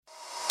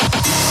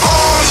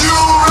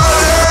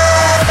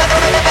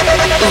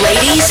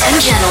Ladies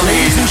and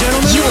gentlemen,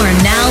 you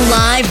are now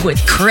live with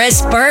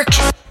Chris Burke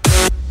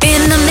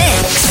in the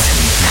mix.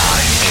 9,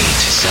 8,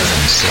 7,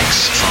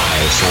 6,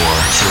 5, 4,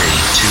 3,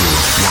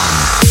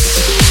 2, 1.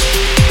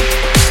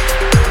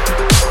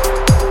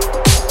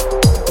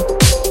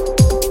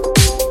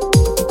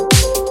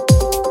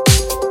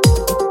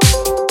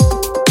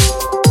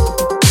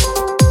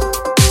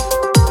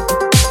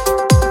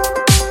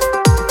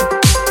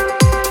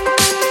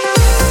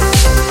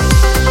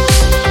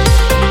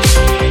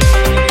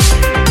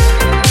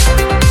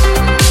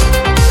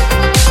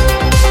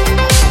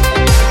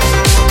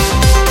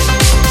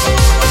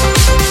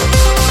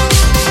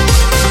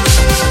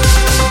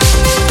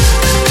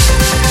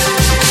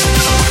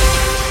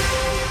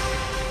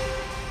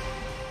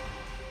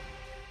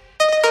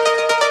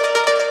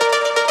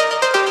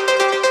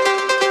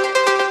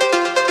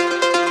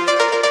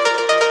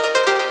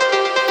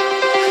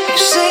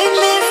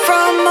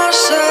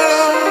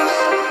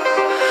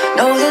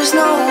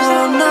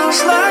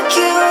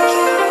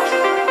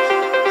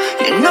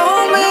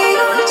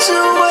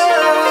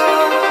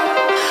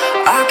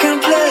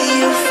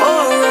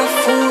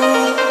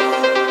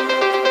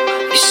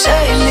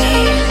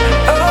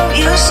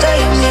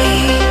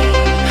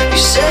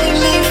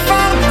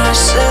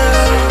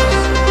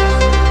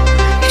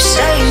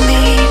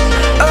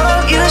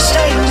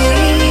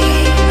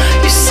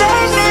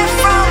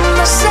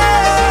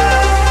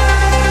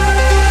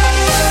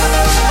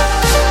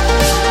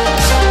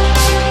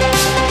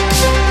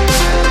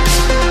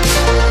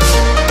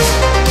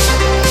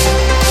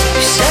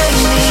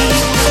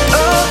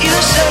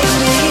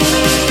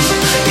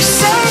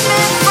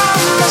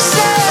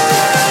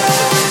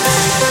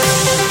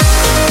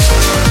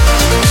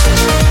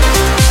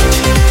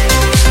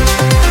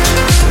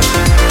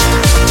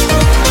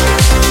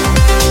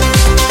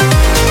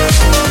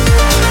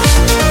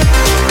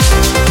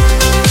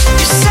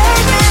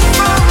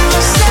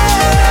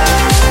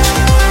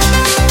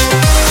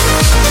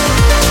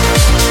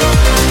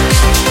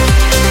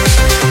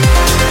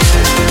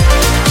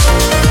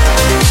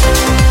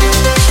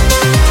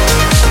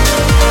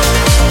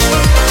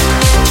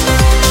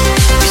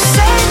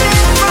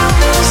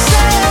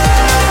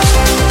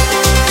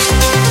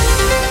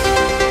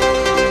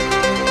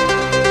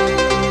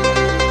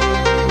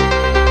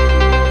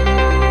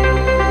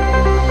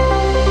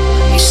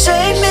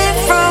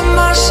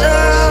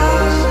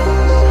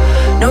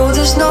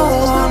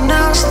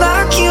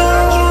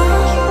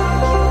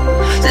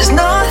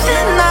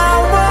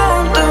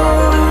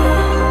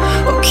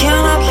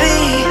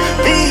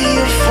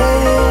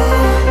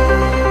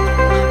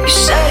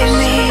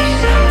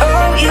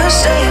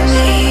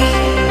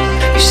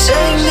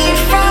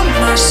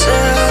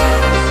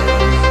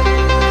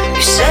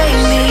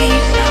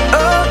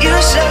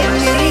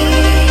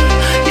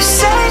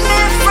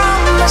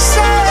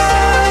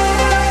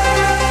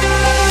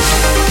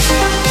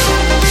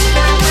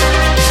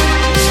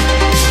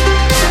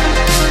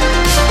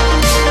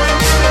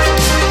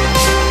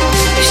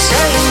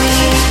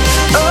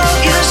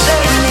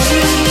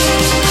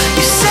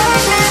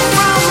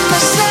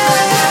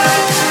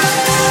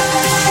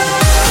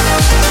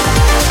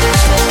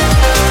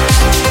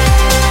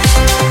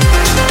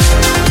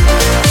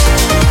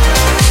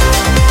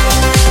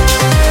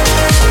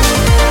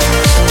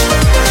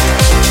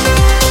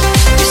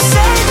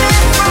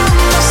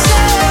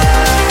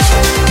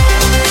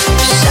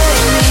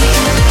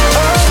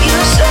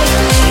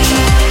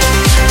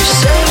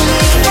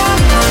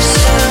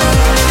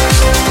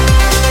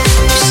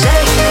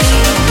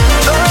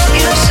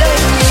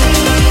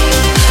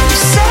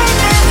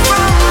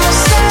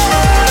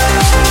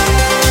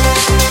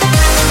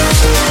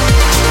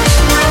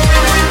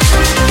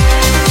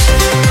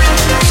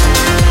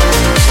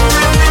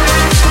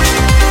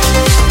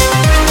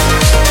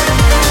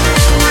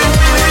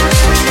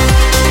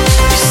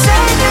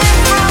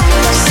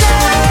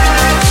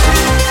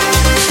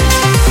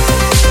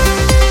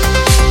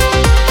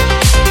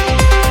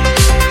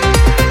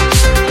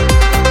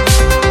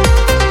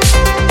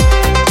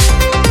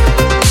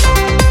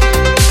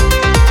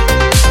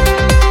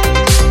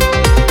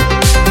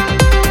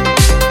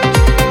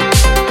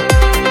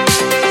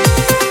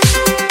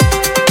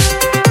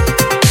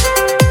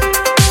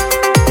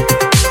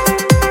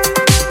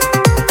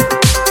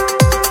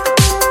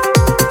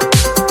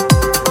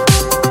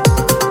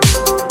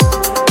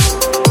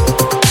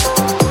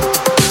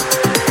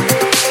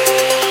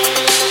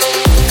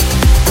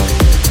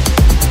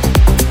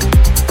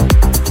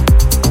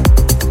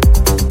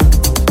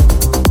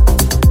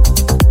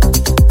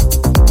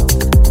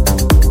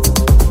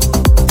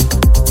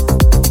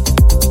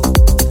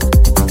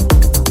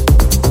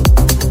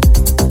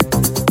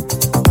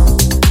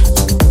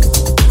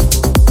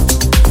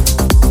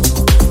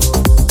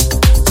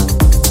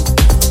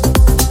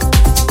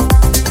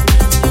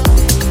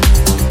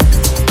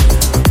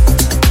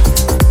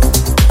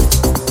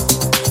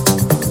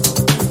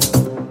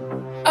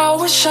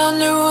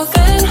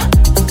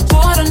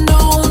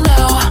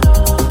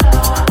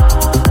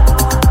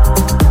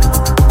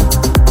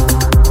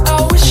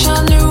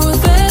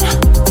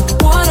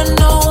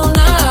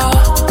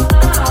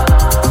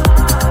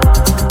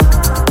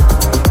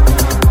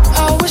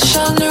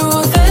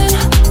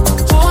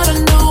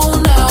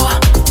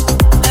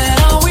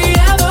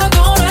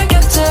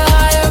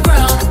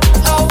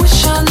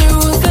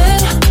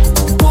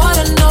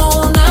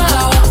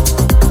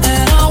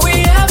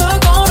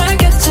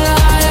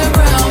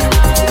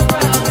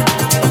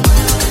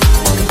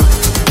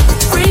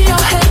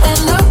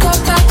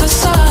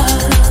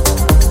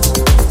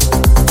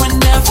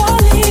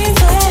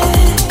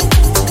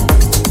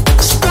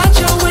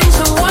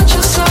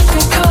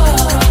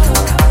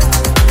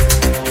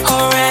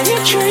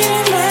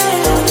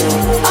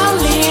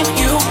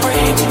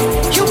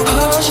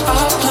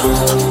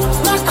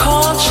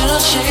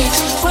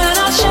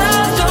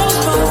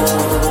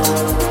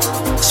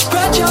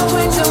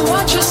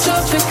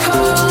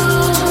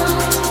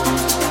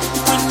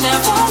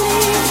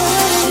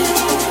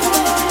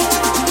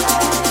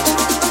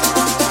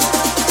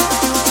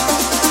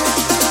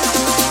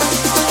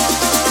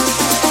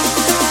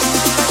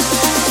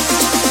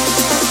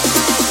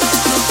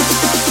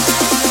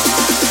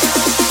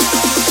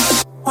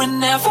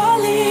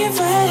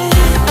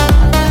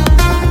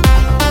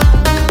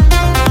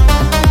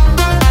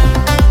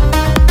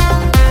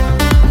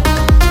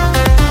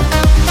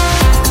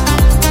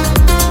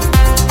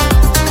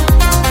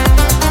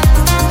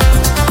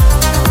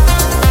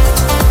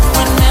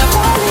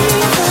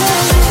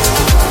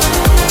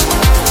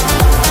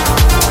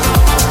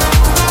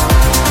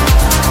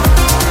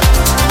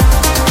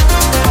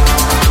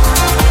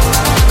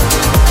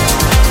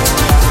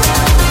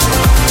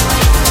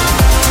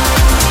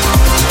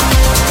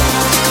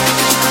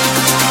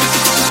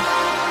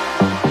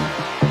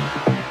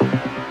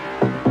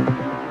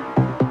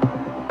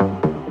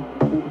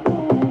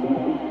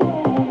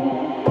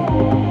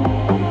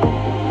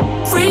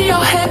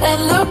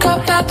 and look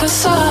up at the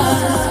sun.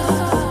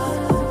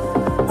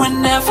 We're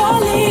never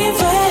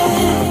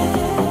leaving.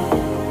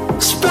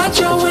 Spread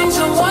your wings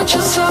and watch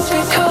yourself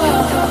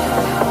become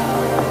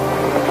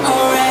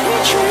already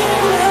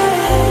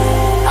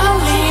dreaming. I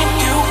lead,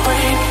 you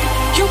breathe,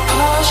 you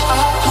push,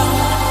 I pull.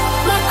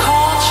 My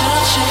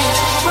conscience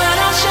shakes when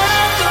our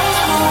shadows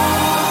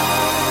move.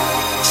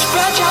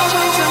 Spread your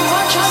wings and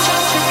watch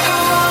yourself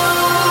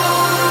become.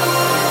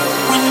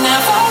 We're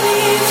never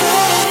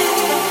leaving.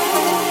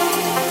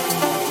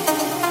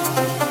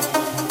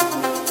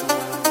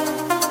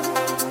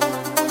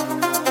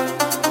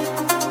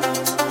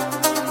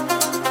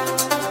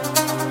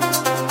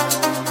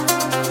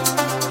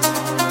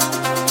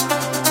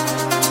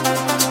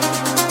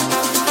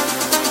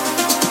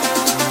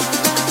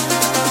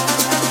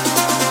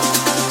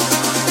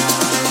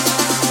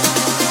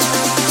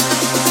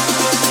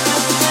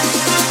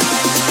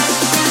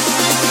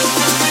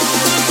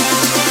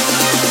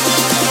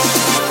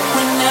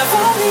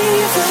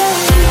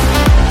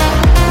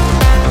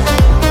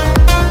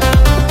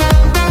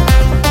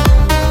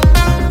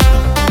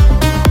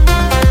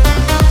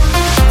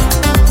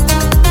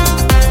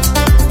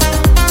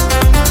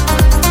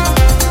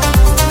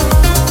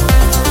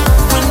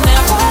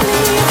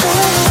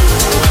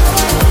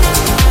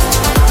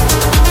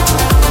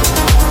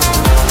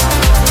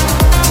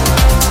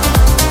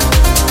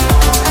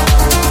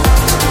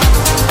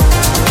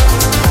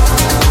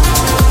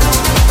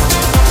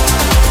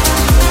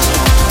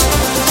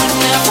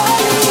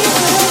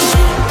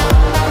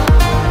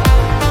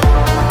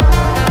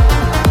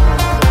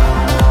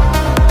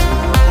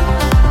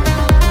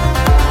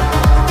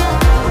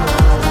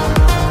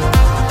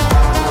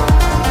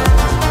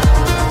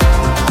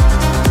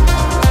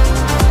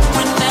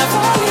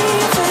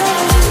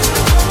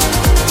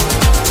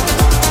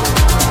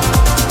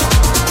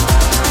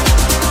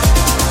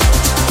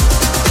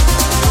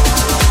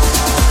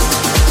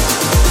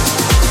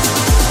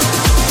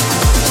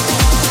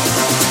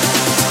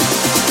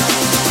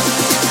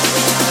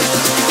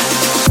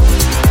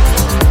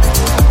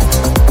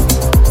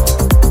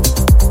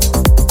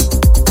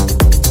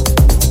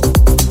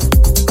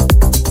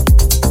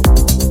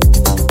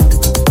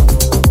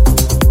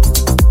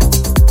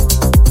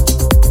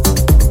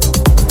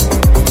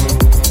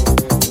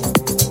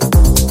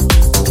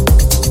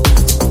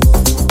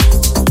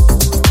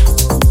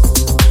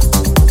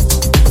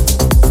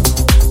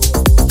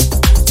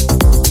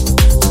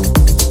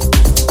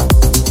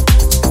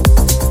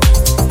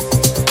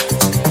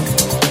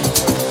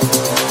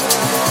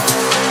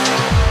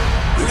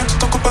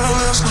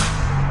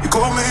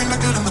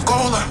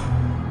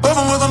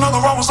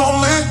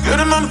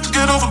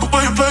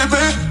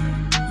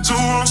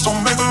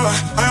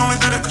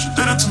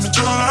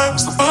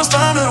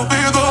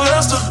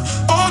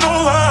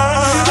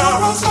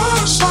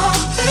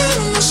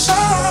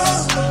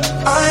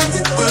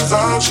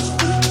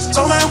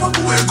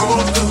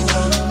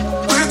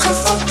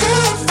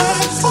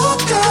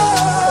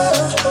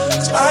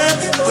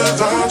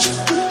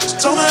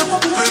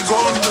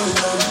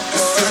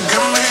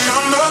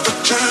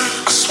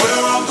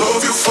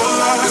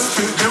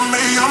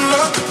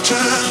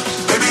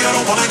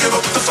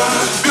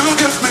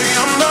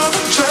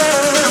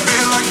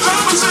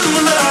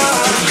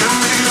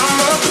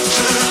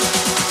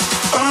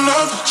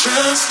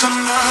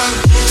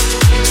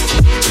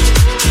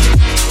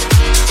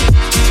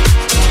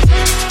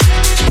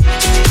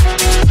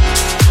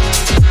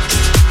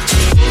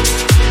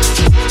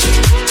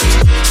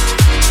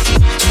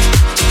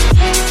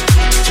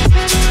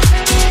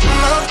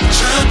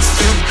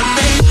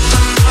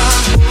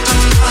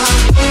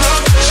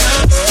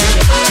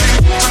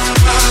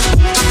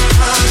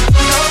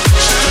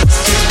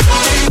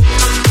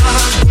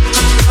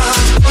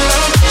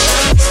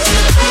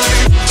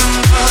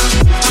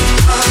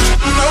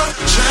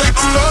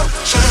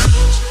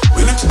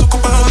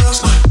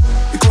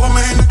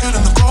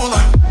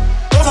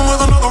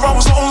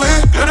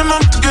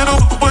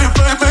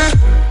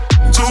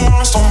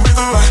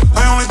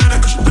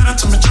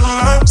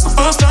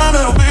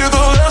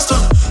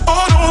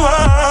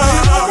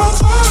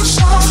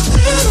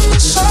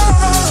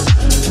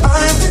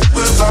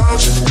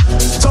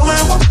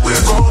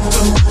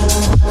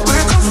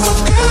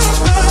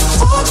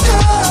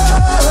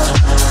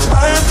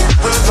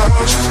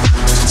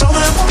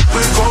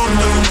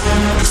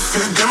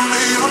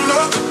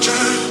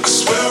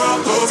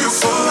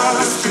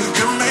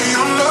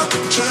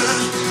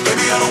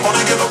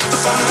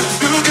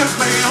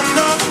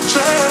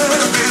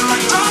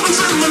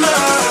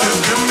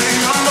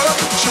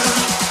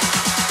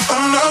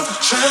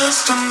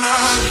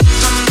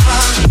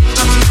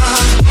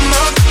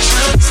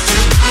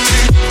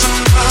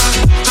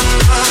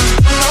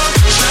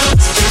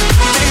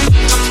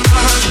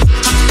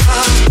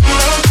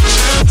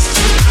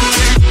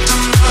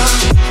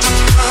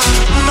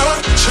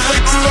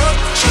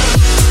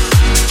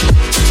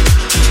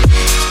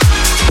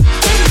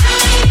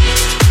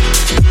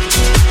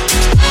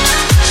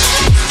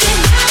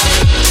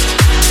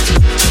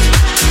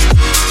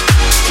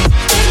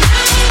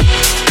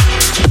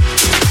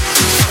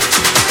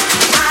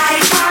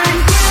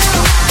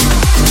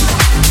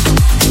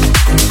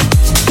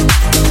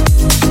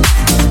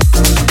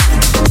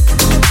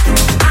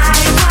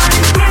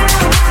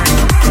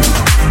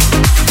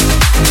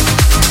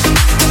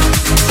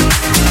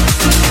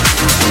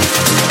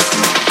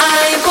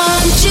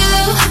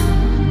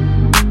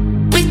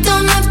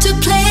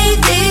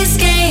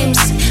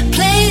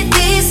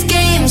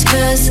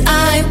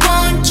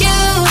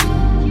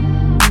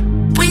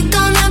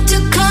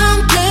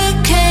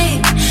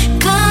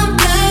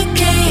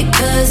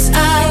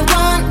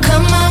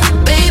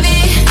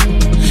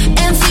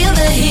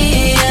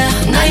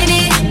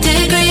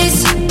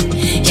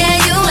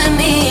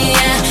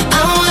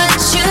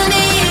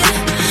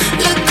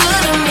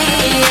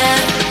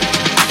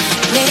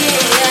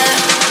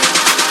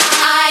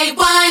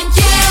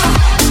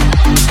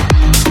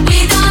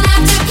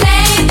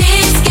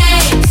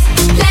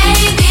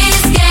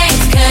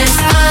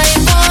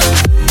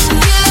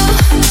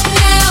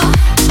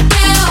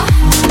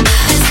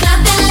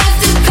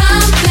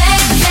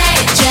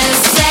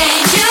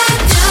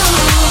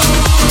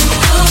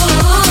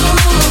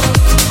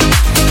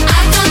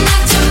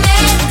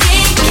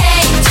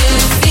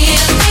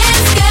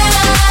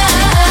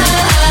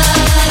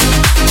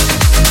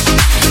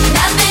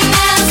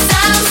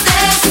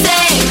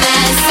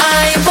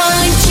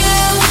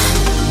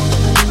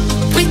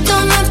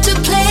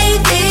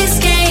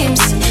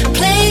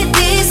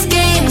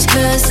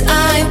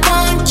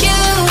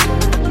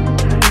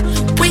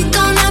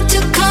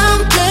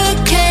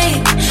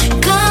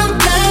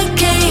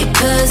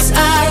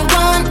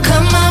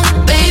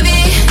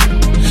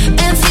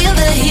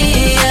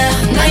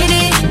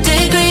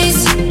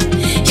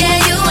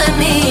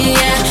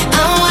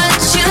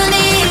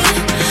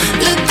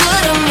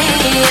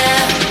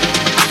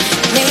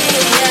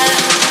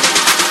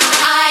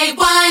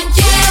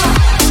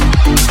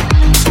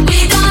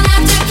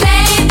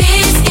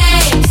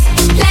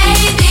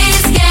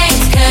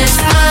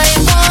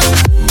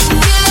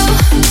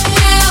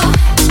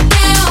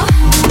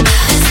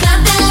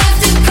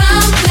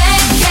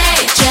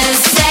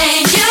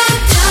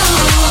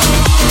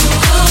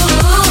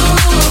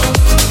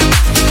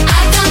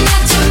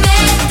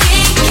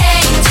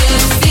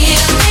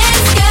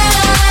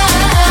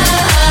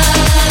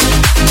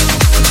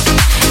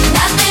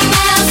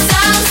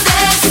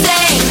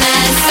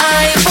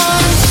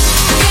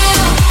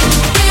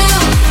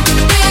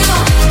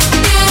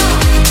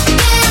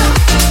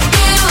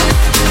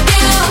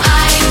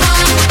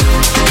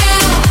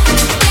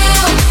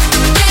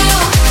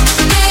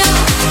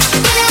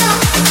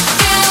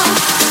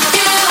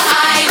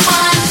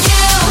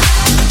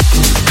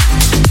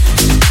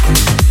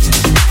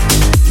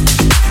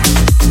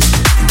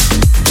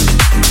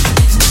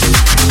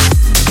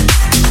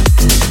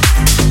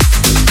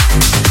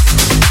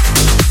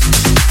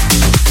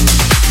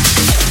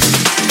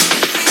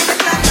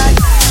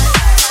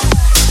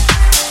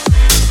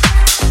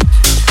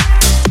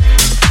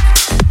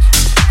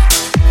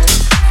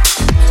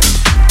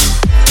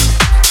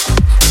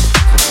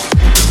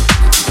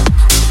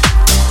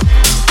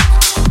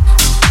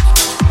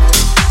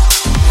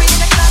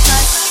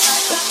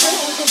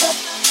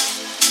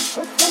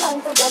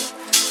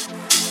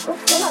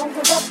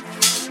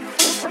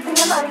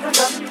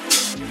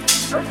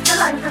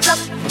 lighters up.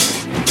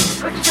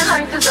 Put your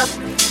lighters up.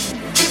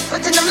 Keep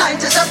putting them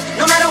lighters up.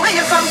 No matter where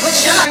you're from, put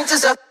your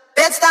lighters up.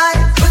 Bed-Stuy,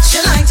 put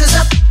your lighters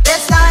up.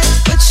 Bed-Stuy,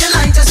 put your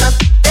lighters up.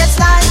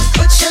 Bed-Stuy,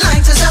 put your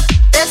lighters up.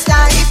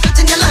 Bed-Stuy, keep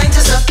putting your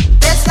lighters up.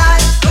 Bed-Stuy,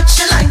 put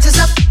your lighters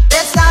up.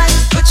 Bed-Stuy,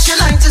 put your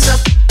lighters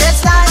up.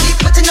 Bed-Stuy, keep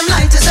putting them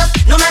lighters up.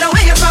 No matter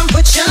where you're from,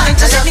 put your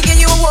lighters up. Let me give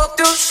you a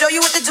walkthrough, show you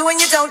what to do and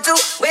you don't do.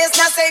 Where it's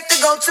not safe to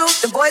go to.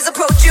 The boys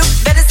approach you,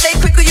 better stay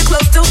quick who you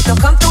close to.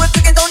 Don't come through if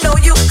you don't know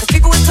you, cause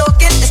people is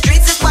talking, the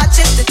streets is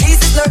watching, the D's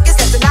is lurking,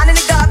 that's the nine in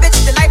the garbage,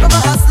 the life of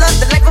a hustler,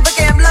 the life of a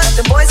gambler.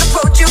 The boys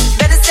approach you,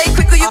 better stay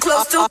quick who you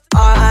close to.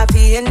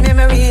 R.I.P. in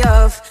memory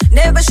of,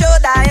 never show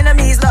thy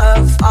enemies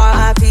love.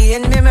 R.I.P.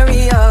 in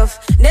memory of,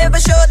 never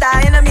show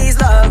thy enemies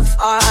love.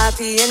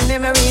 R.I.P. in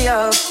memory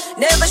of,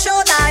 never show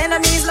thy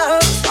enemies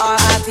love.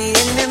 R.I.P.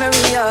 in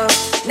memory of,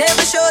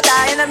 never show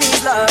thy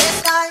enemies love.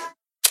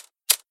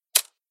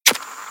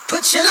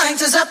 Put your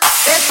lighters up.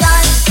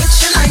 Bed-Stuy, put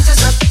your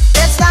lighters up.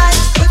 Bed-Stuy,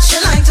 put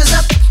your lighters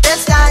up.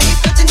 Bed-Stuy,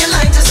 keep putting your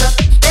lighters up.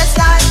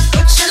 Bed-Stuy,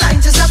 put your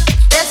lighters up.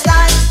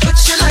 Bed-Stuy,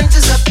 put your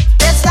lighters up.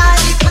 Bed-Stuy,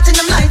 keep putting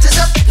them lighters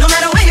up. No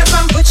matter where you're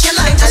from, put your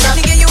lighters up. Let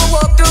me give you a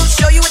walkthrough,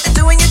 show you what to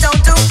do and you don't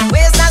do.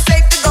 Where it's not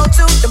safe to go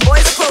to. The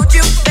boys approach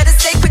you, better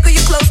stay quick who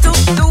you close to.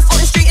 Through for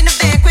the street in the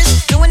vanquish,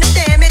 doing the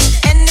damage.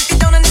 And if you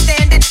don't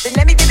understand it, then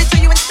let me give it to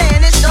you in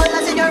Spanish.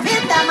 Hola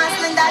señorita, más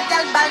linda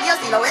del barrio.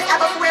 Si lo ves a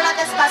vos, prueba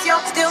despacio.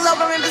 Still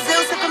over in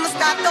Brazil, sipping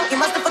Moscato. He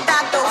must have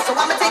forgot though, so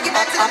I'ma take it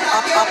back to the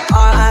block.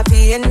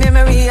 R.I.P. in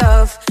memory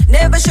of,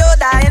 never show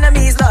thy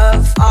enemies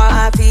love.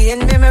 R.I.P. in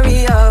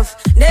memory of,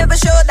 never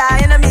show thy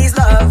enemies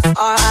love.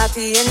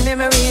 R.I.P. in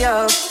memory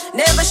of,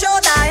 never show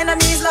thy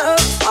enemies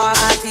love.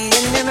 R.I.P.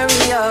 in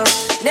memory of,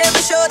 never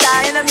show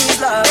thy enemies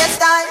love.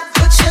 Bed-Stuy,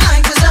 put your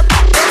lighters up.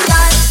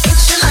 Bed-Stuy, put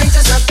your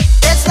lighters up.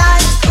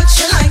 Bed-Stuy, put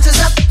your lighters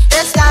up.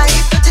 Bed-Stuy,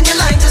 keep putting your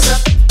lighters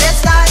up.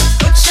 Bed-Stuy,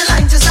 put your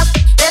lighters up.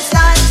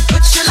 Bed-Stuy,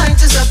 put your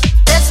lighters up.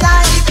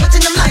 Bed-Stuy, keep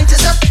putting them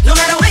lighters up. No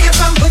matter where you're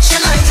from, put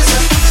your lighters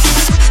up.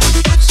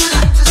 Put your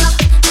lighters up.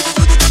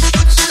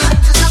 Put your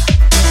lighters up.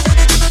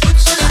 Put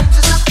your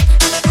lighters up.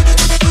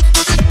 Put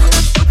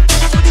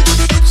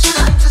your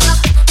lighters up.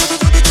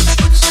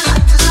 Put your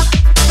lighters up.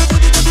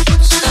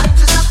 Put your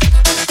lighters up.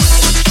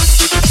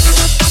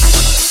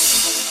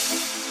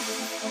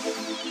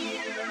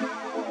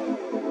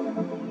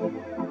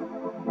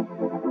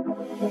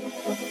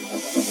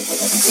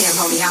 Damn,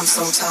 homie, I'm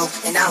so told,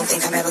 and I don't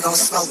think I'm ever gonna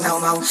smoke no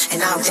more,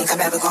 and I don't think I'm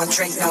ever gonna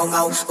drink no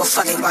more. Well,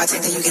 fuck it,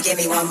 bartender, you can give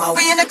me one more.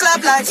 We in the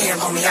club like, Damn,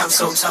 homie, I'm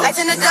so told, lights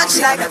in the and I don't Dutch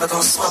think like, I'm ever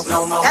gonna smoke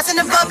no more. that's in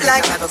the I pub don't think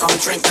like, I'm ever gonna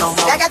drink no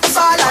more. back at the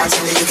bar like,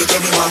 Bartender, you can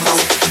give me one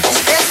more.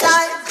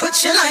 Bed-Stuy, put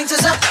your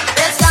lighters up.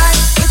 Bed-Stuy,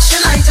 put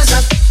your lighters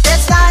up.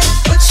 Bed-Stuy,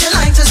 put your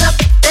lighters up.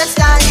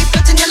 Bed-Stuy, keep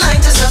putting your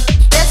lighters up.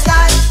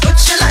 Bed-Stuy, put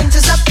your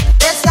lighters up.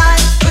 Bed-Stuy,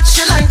 put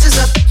your lighters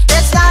up.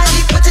 Bed-Stuy,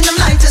 keep putting them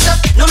lighters up.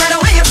 No matter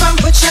where you're from,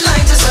 put your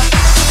lighters up.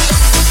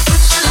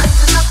 Put your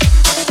lighters up.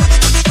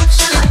 Put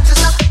your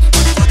lighters up.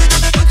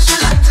 Put your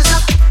lighters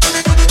up.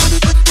 Put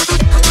your lighters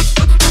up.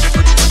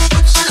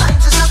 Put your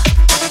lighters up.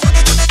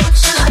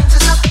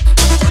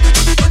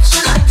 Put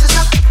your lighters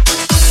up.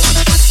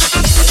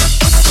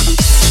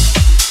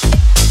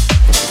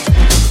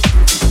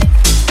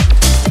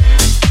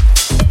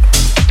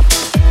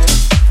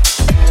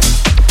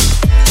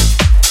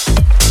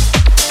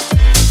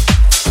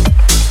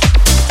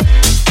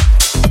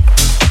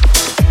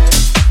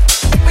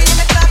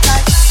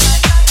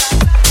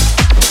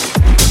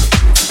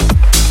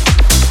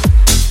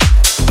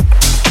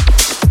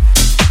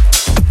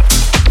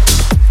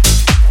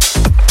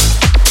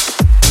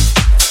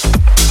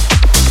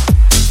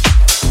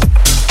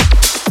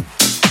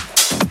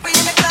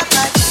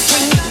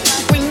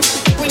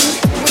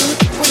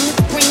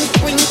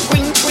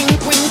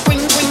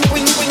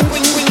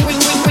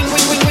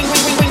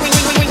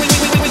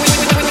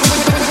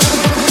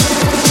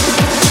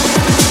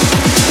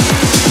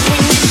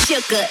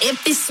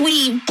 If it's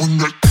sweet.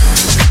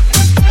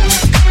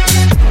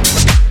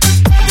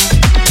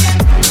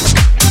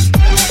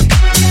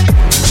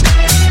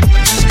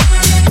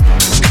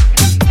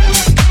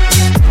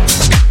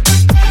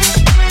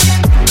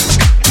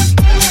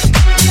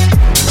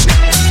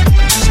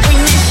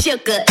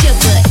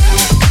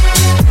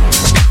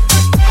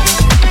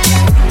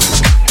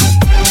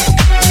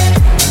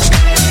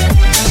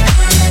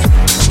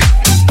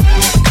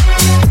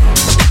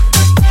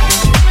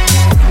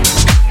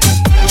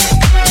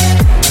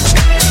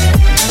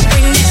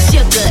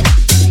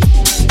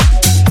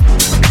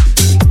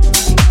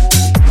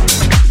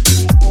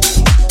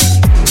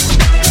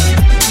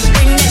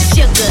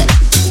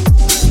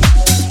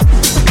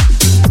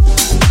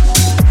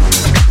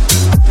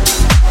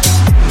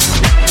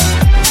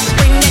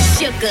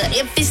 Sugar.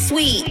 If it's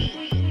sweet,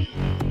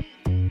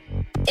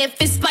 if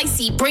it's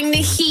spicy, bring the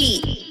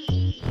heat.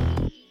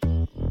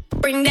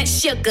 Bring that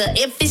sugar.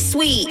 If it's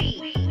sweet,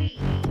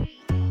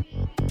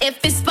 if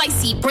it's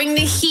spicy, bring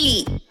the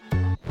heat.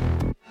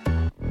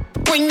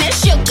 Bring that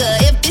sugar.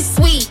 If it's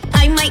sweet,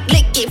 I might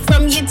lick it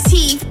from your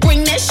teeth.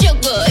 Bring that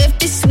sugar. If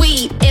it's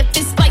sweet, if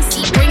it's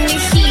spicy, bring the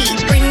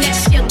heat. Bring that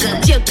sugar.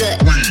 sugar, sugar,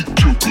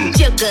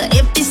 sugar.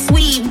 If it's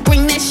sweet,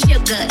 bring that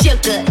sugar,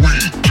 sugar,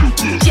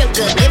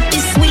 sugar. If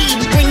it's sweet,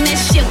 bring that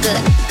sugar.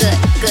 Good,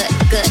 good,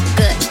 good,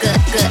 good, good,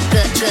 good,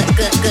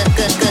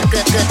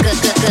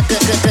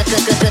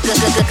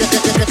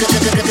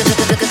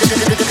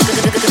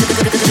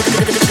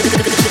 good,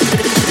 good, good, good, good,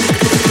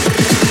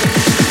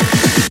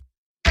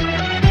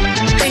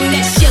 bring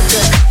that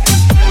sugar.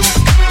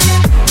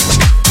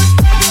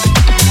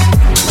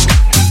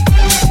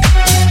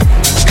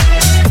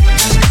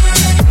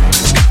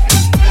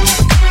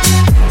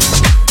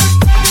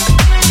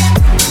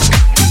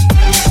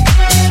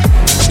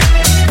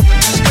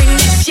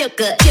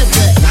 Sugar,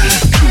 sugar.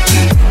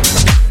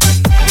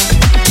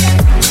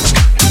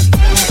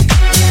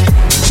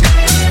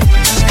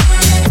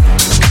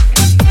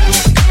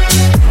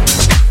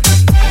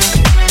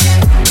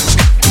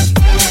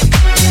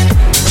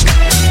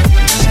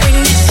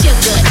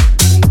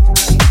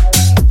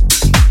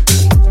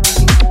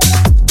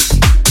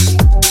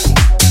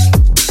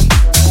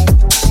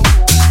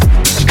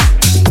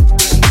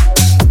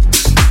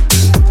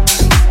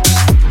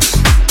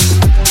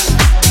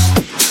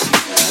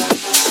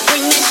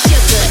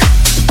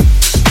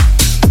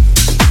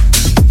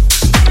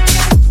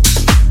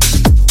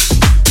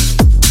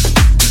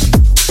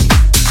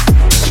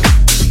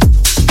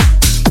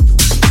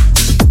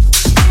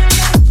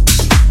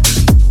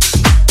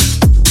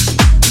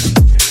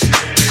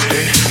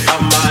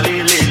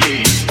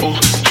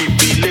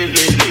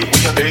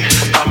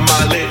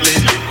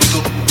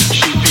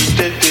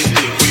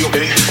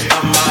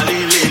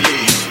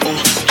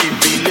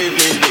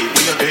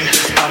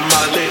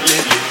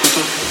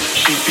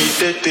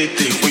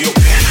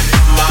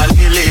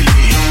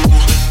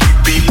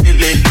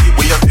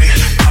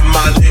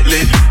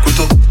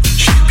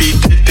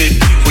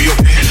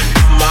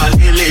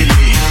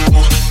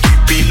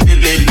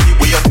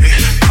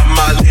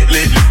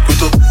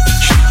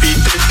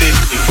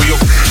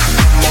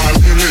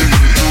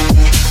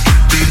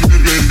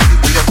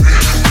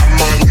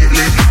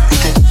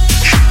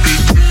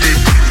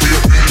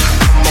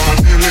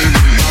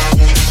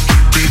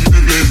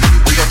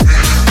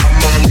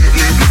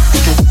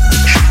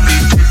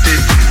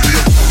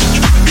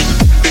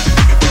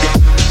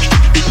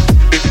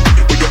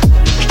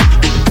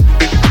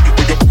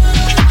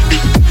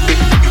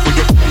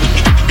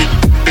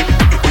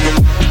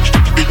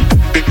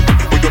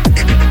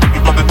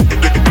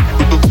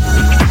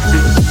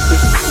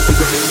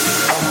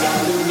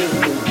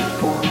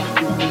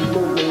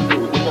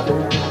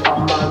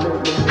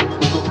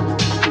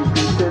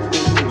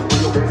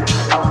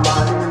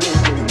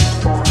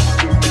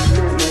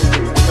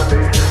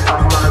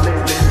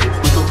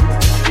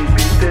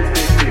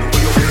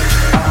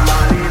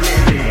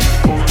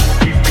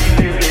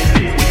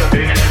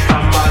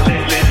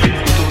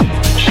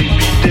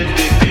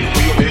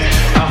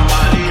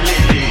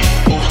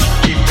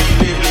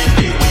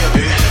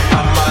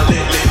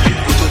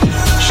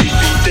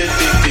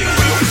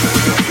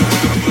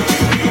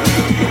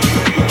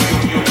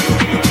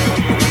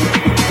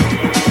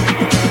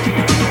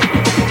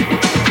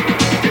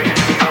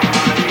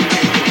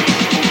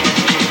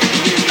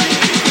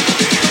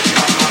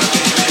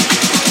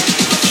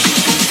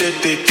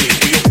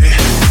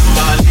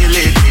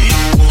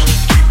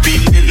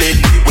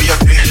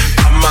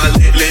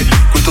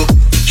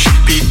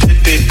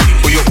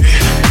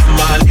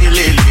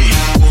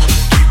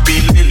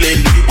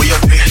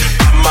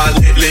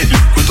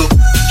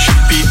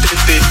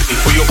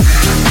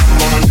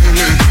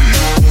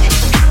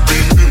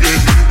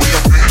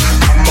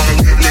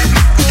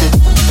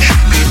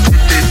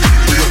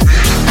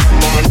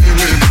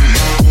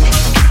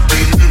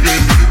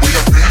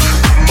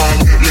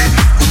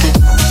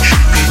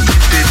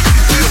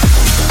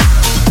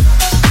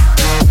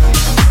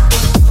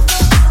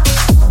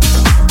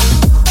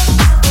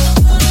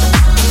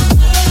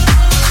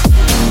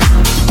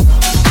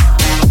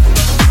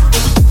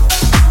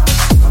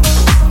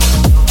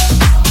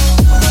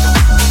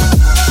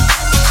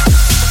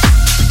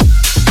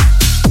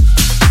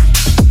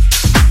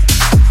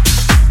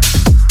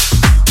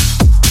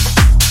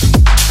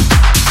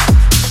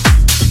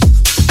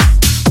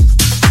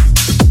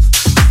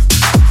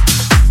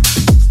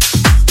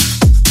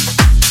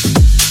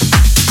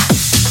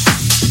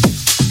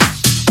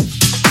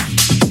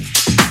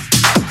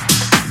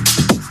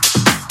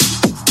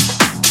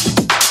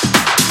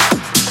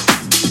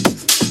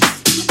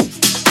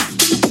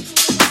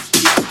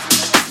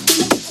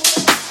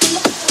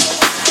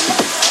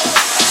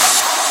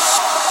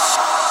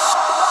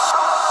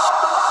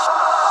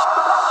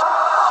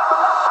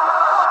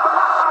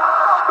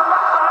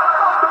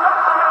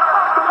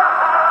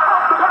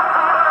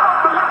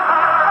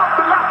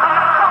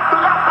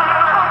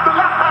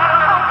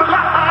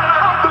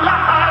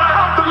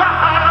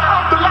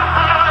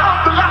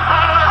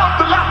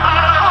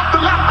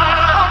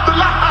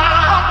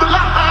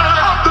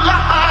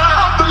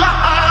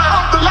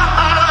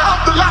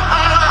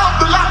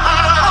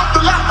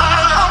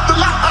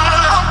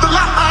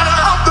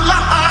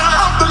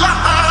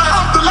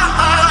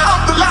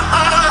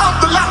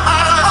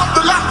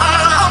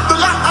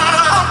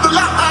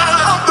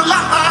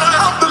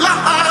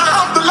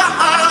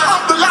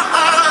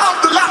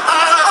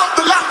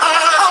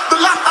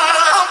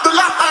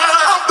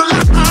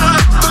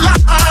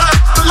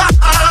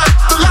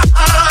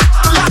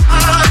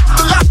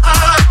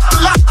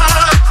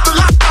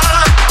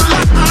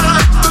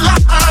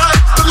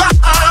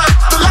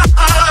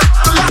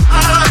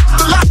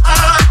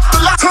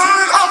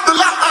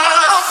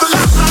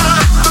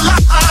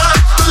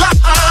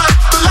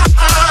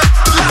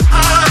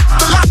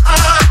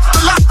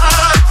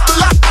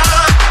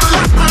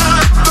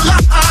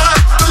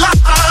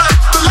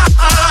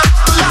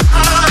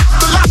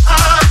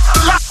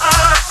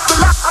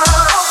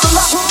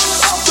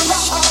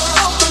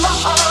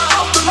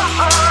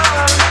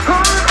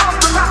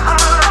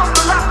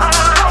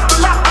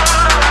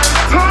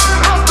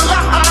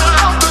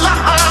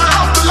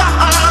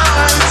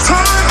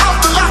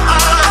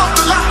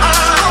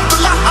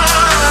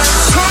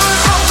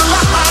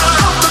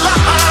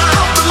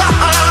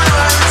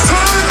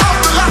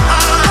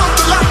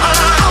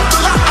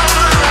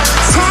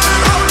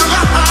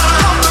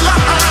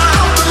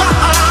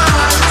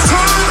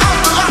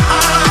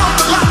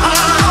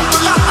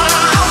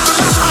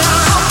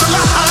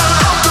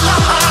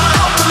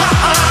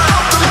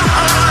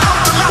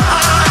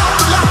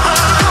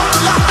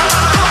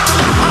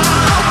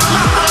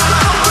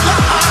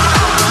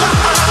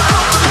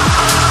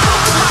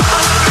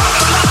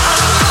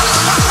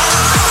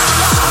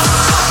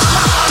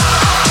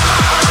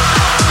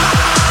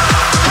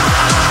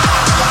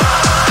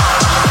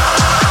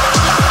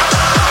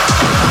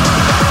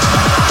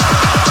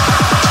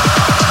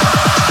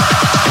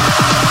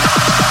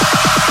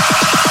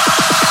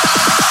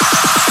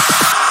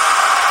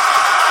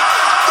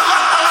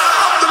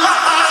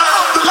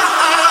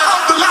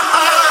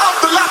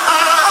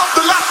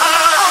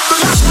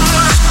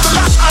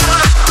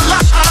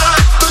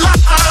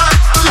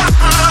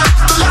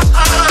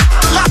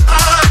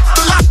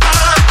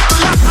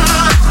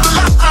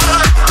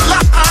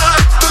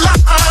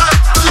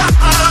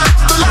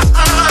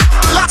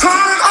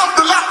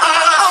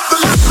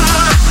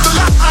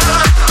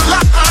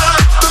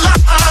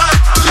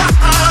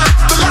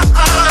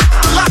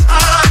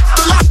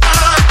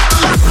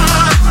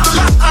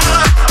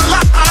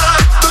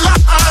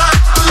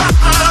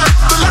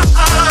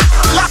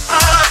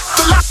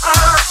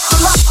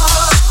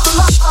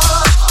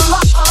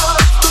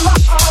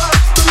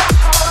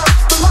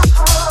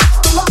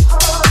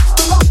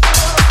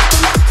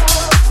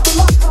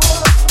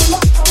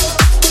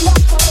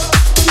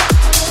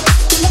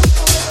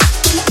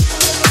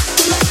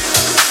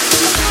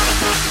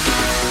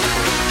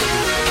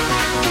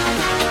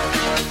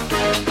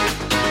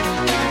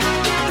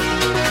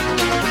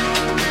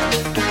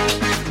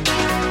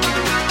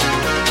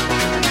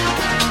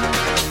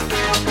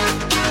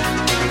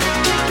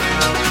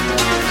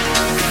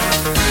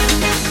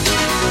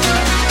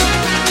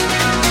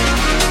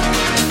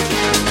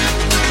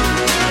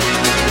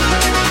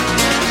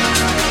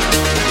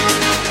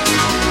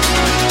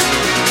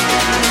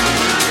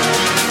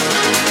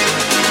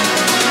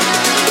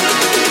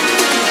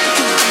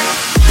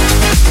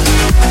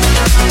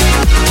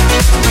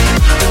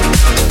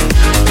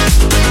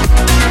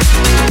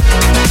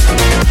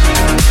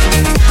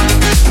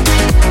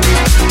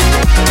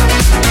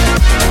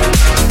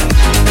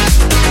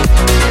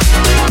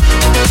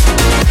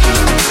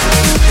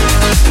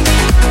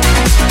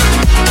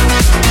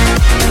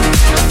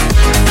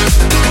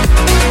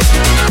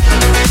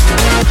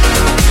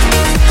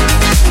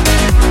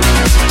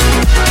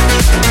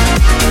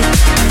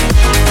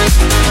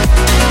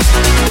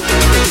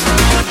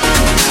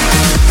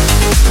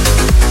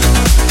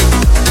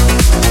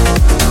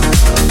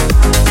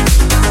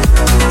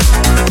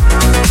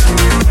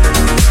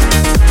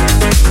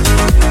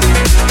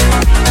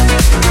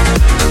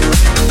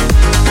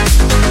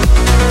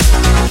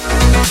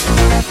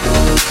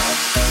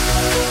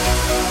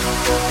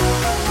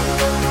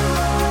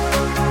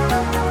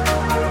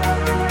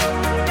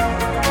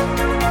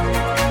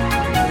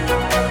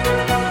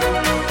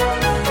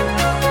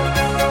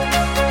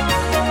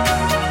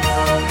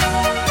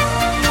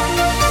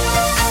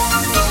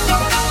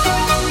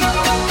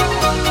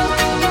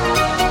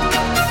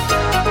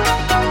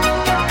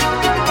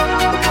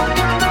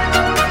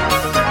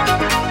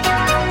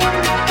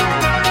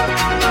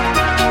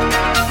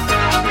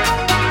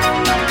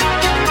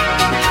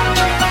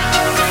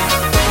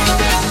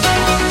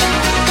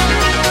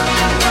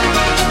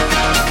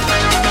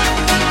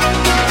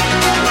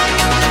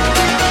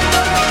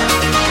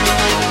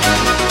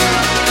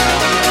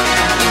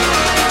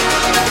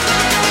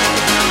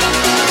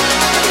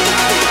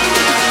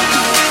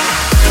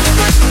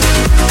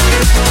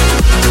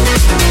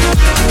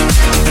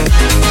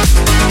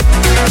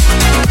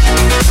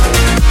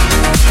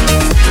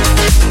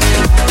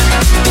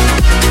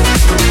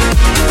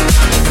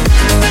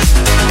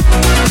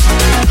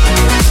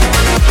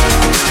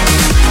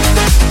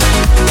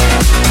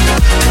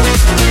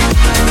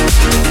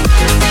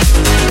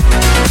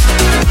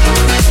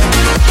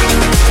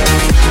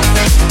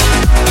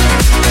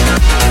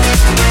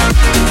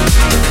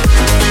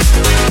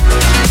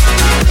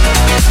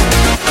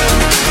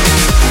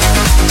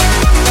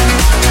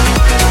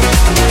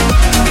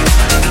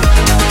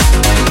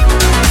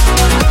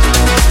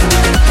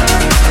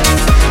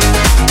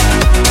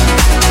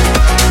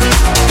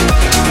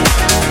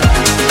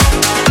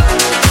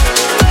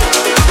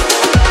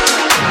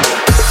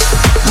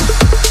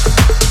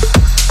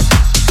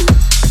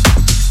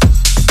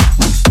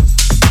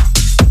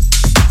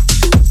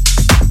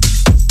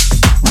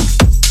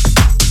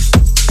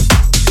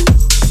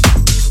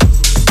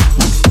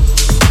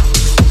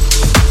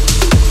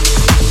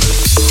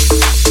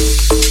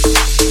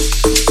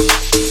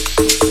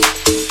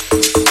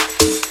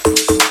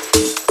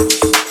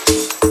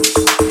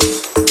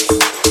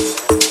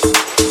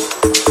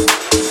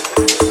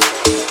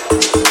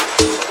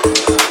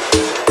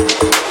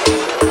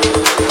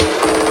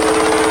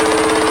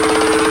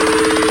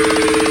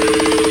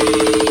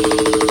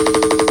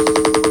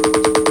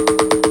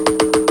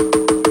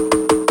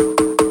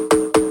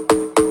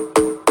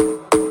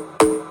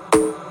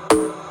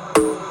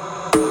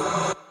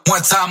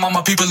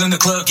 people in the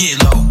club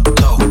get low,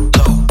 low,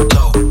 low,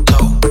 low,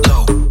 low,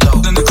 low, low.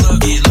 In the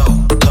club get low,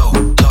 low,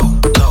 low,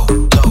 low,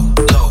 low,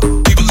 low.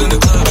 People in the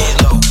club get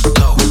low,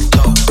 low,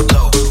 low,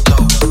 low,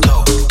 low,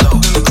 low, low.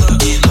 In the club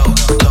get low,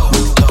 low,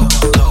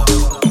 low,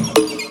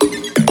 low.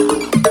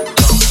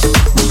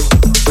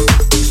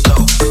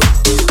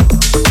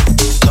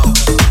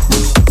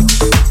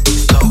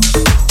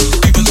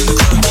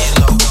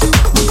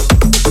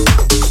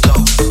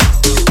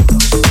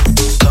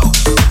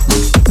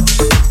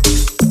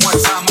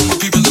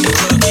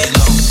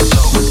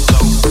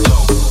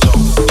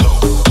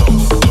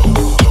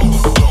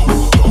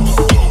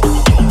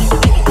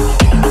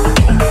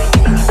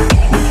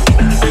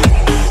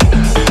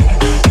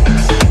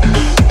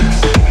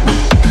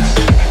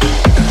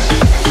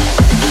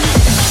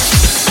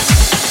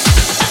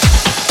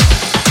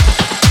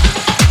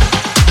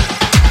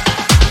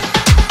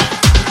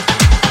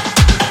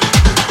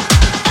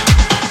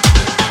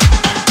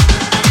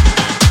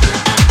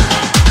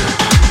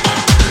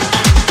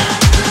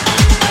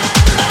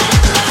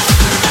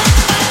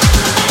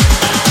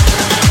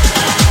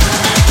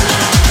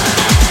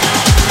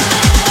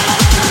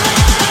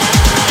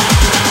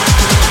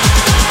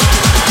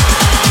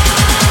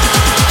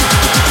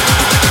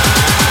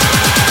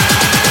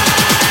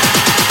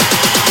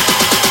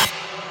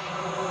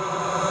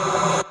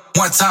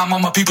 One time all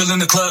my people in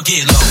the club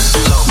get low,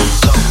 low,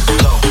 low,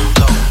 low,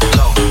 low,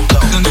 low,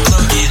 low. In the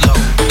club get low,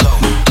 low,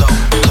 low,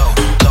 low,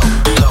 low,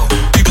 low.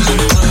 People in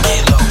the club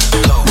get low,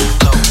 low,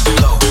 low,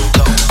 low,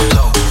 low,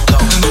 low,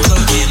 low. In the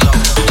club get low,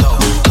 low,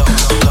 low,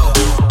 low, low.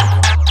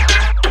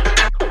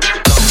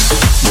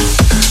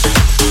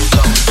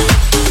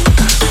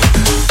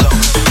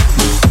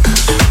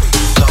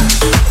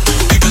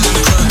 People in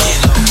the club get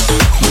low,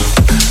 low,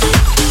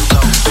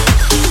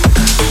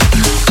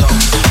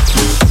 low.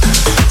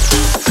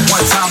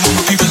 One time all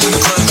my people in the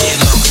club get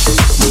low.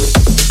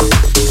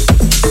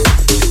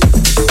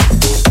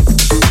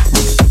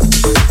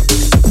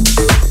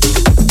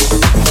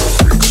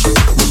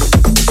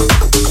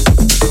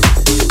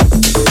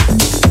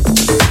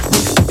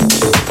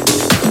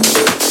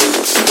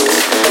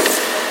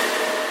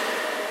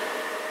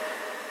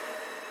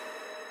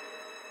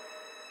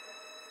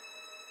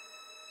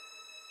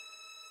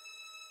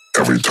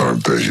 Every time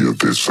they hear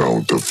this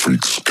sound, the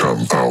freaks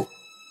come out.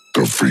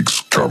 The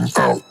freaks come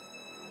out.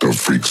 The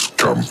freaks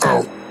come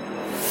out.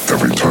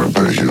 Every time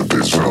they hear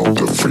this sound,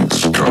 the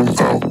freaks come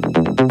out.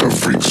 The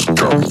freaks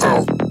come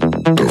out.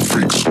 The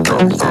freaks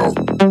come out.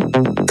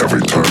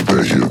 Every time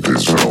they hear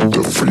this sound,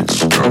 the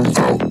freaks come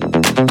out.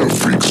 The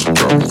freaks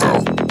come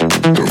out.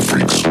 The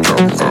freaks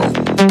come out.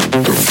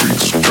 The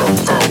freaks come out. The freaks come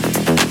out.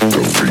 The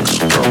freaks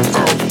come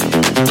out.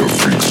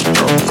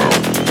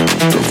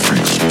 The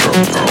freaks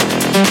come out.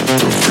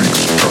 The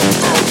freaks come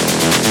out.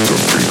 The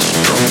freaks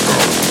come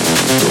out.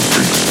 The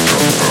freaks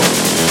come out.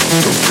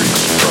 The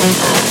freaks come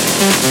out.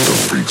 The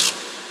freaks.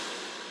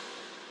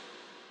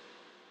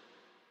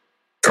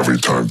 Every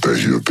time they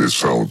hear this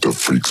sound, the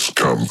freaks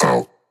come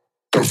out.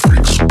 The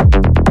freaks.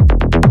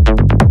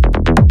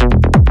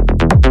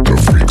 The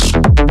freaks.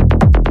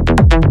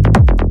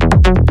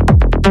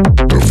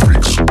 The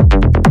freaks.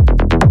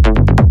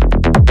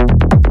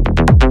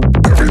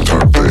 Every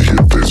time they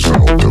hear this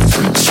sound, the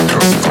freaks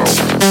come out.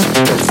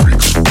 The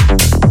freaks.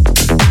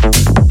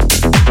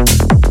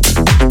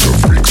 The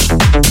freaks.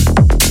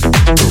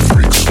 The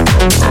freaks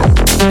come out.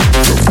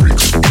 The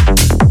freaks.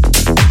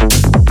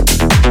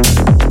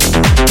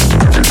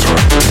 Every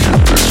time they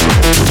hear this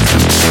sound, the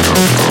freaks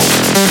come out.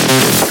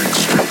 The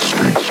freaks, freaks,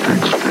 freaks.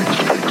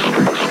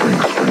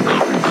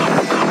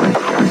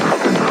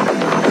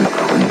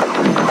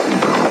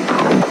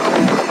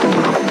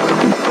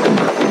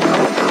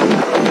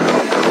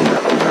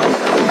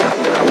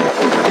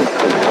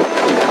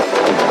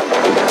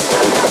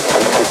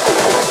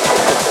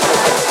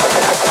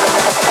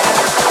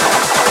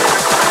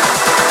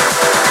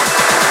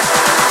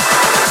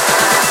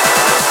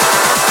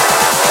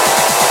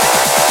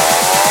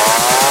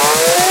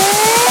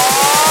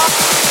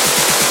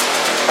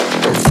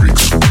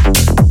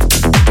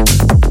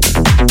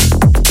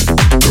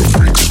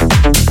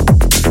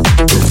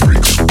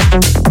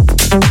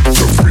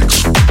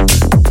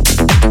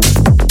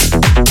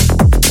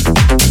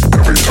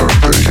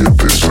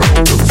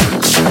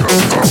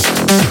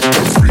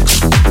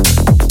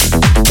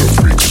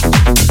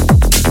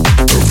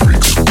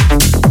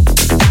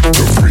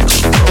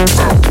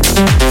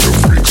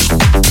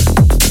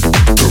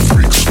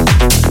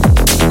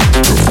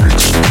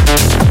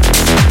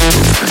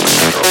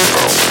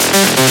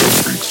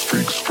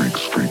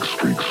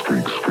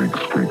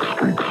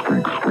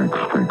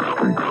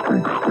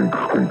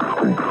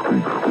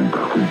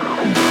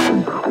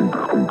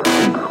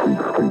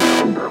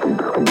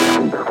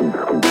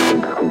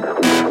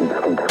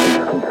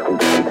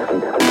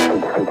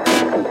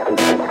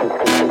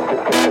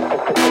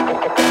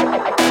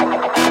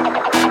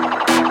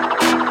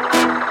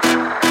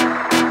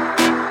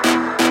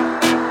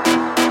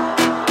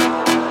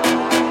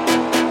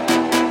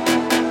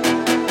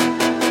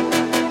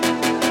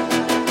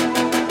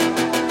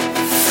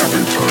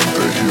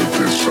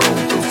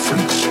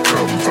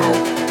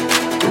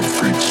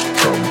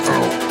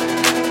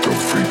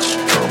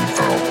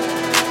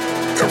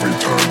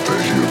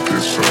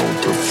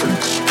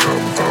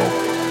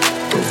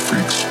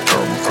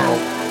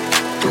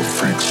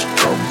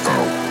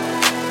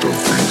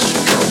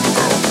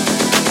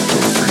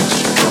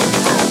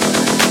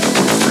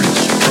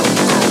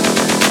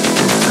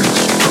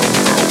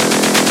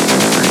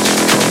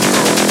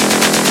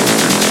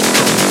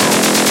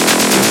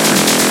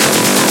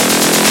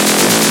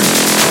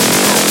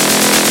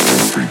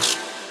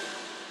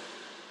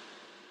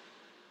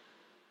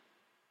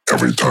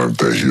 Every time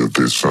they hear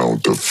this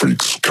sound, the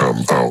freaks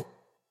come out.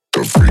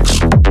 The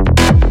freaks.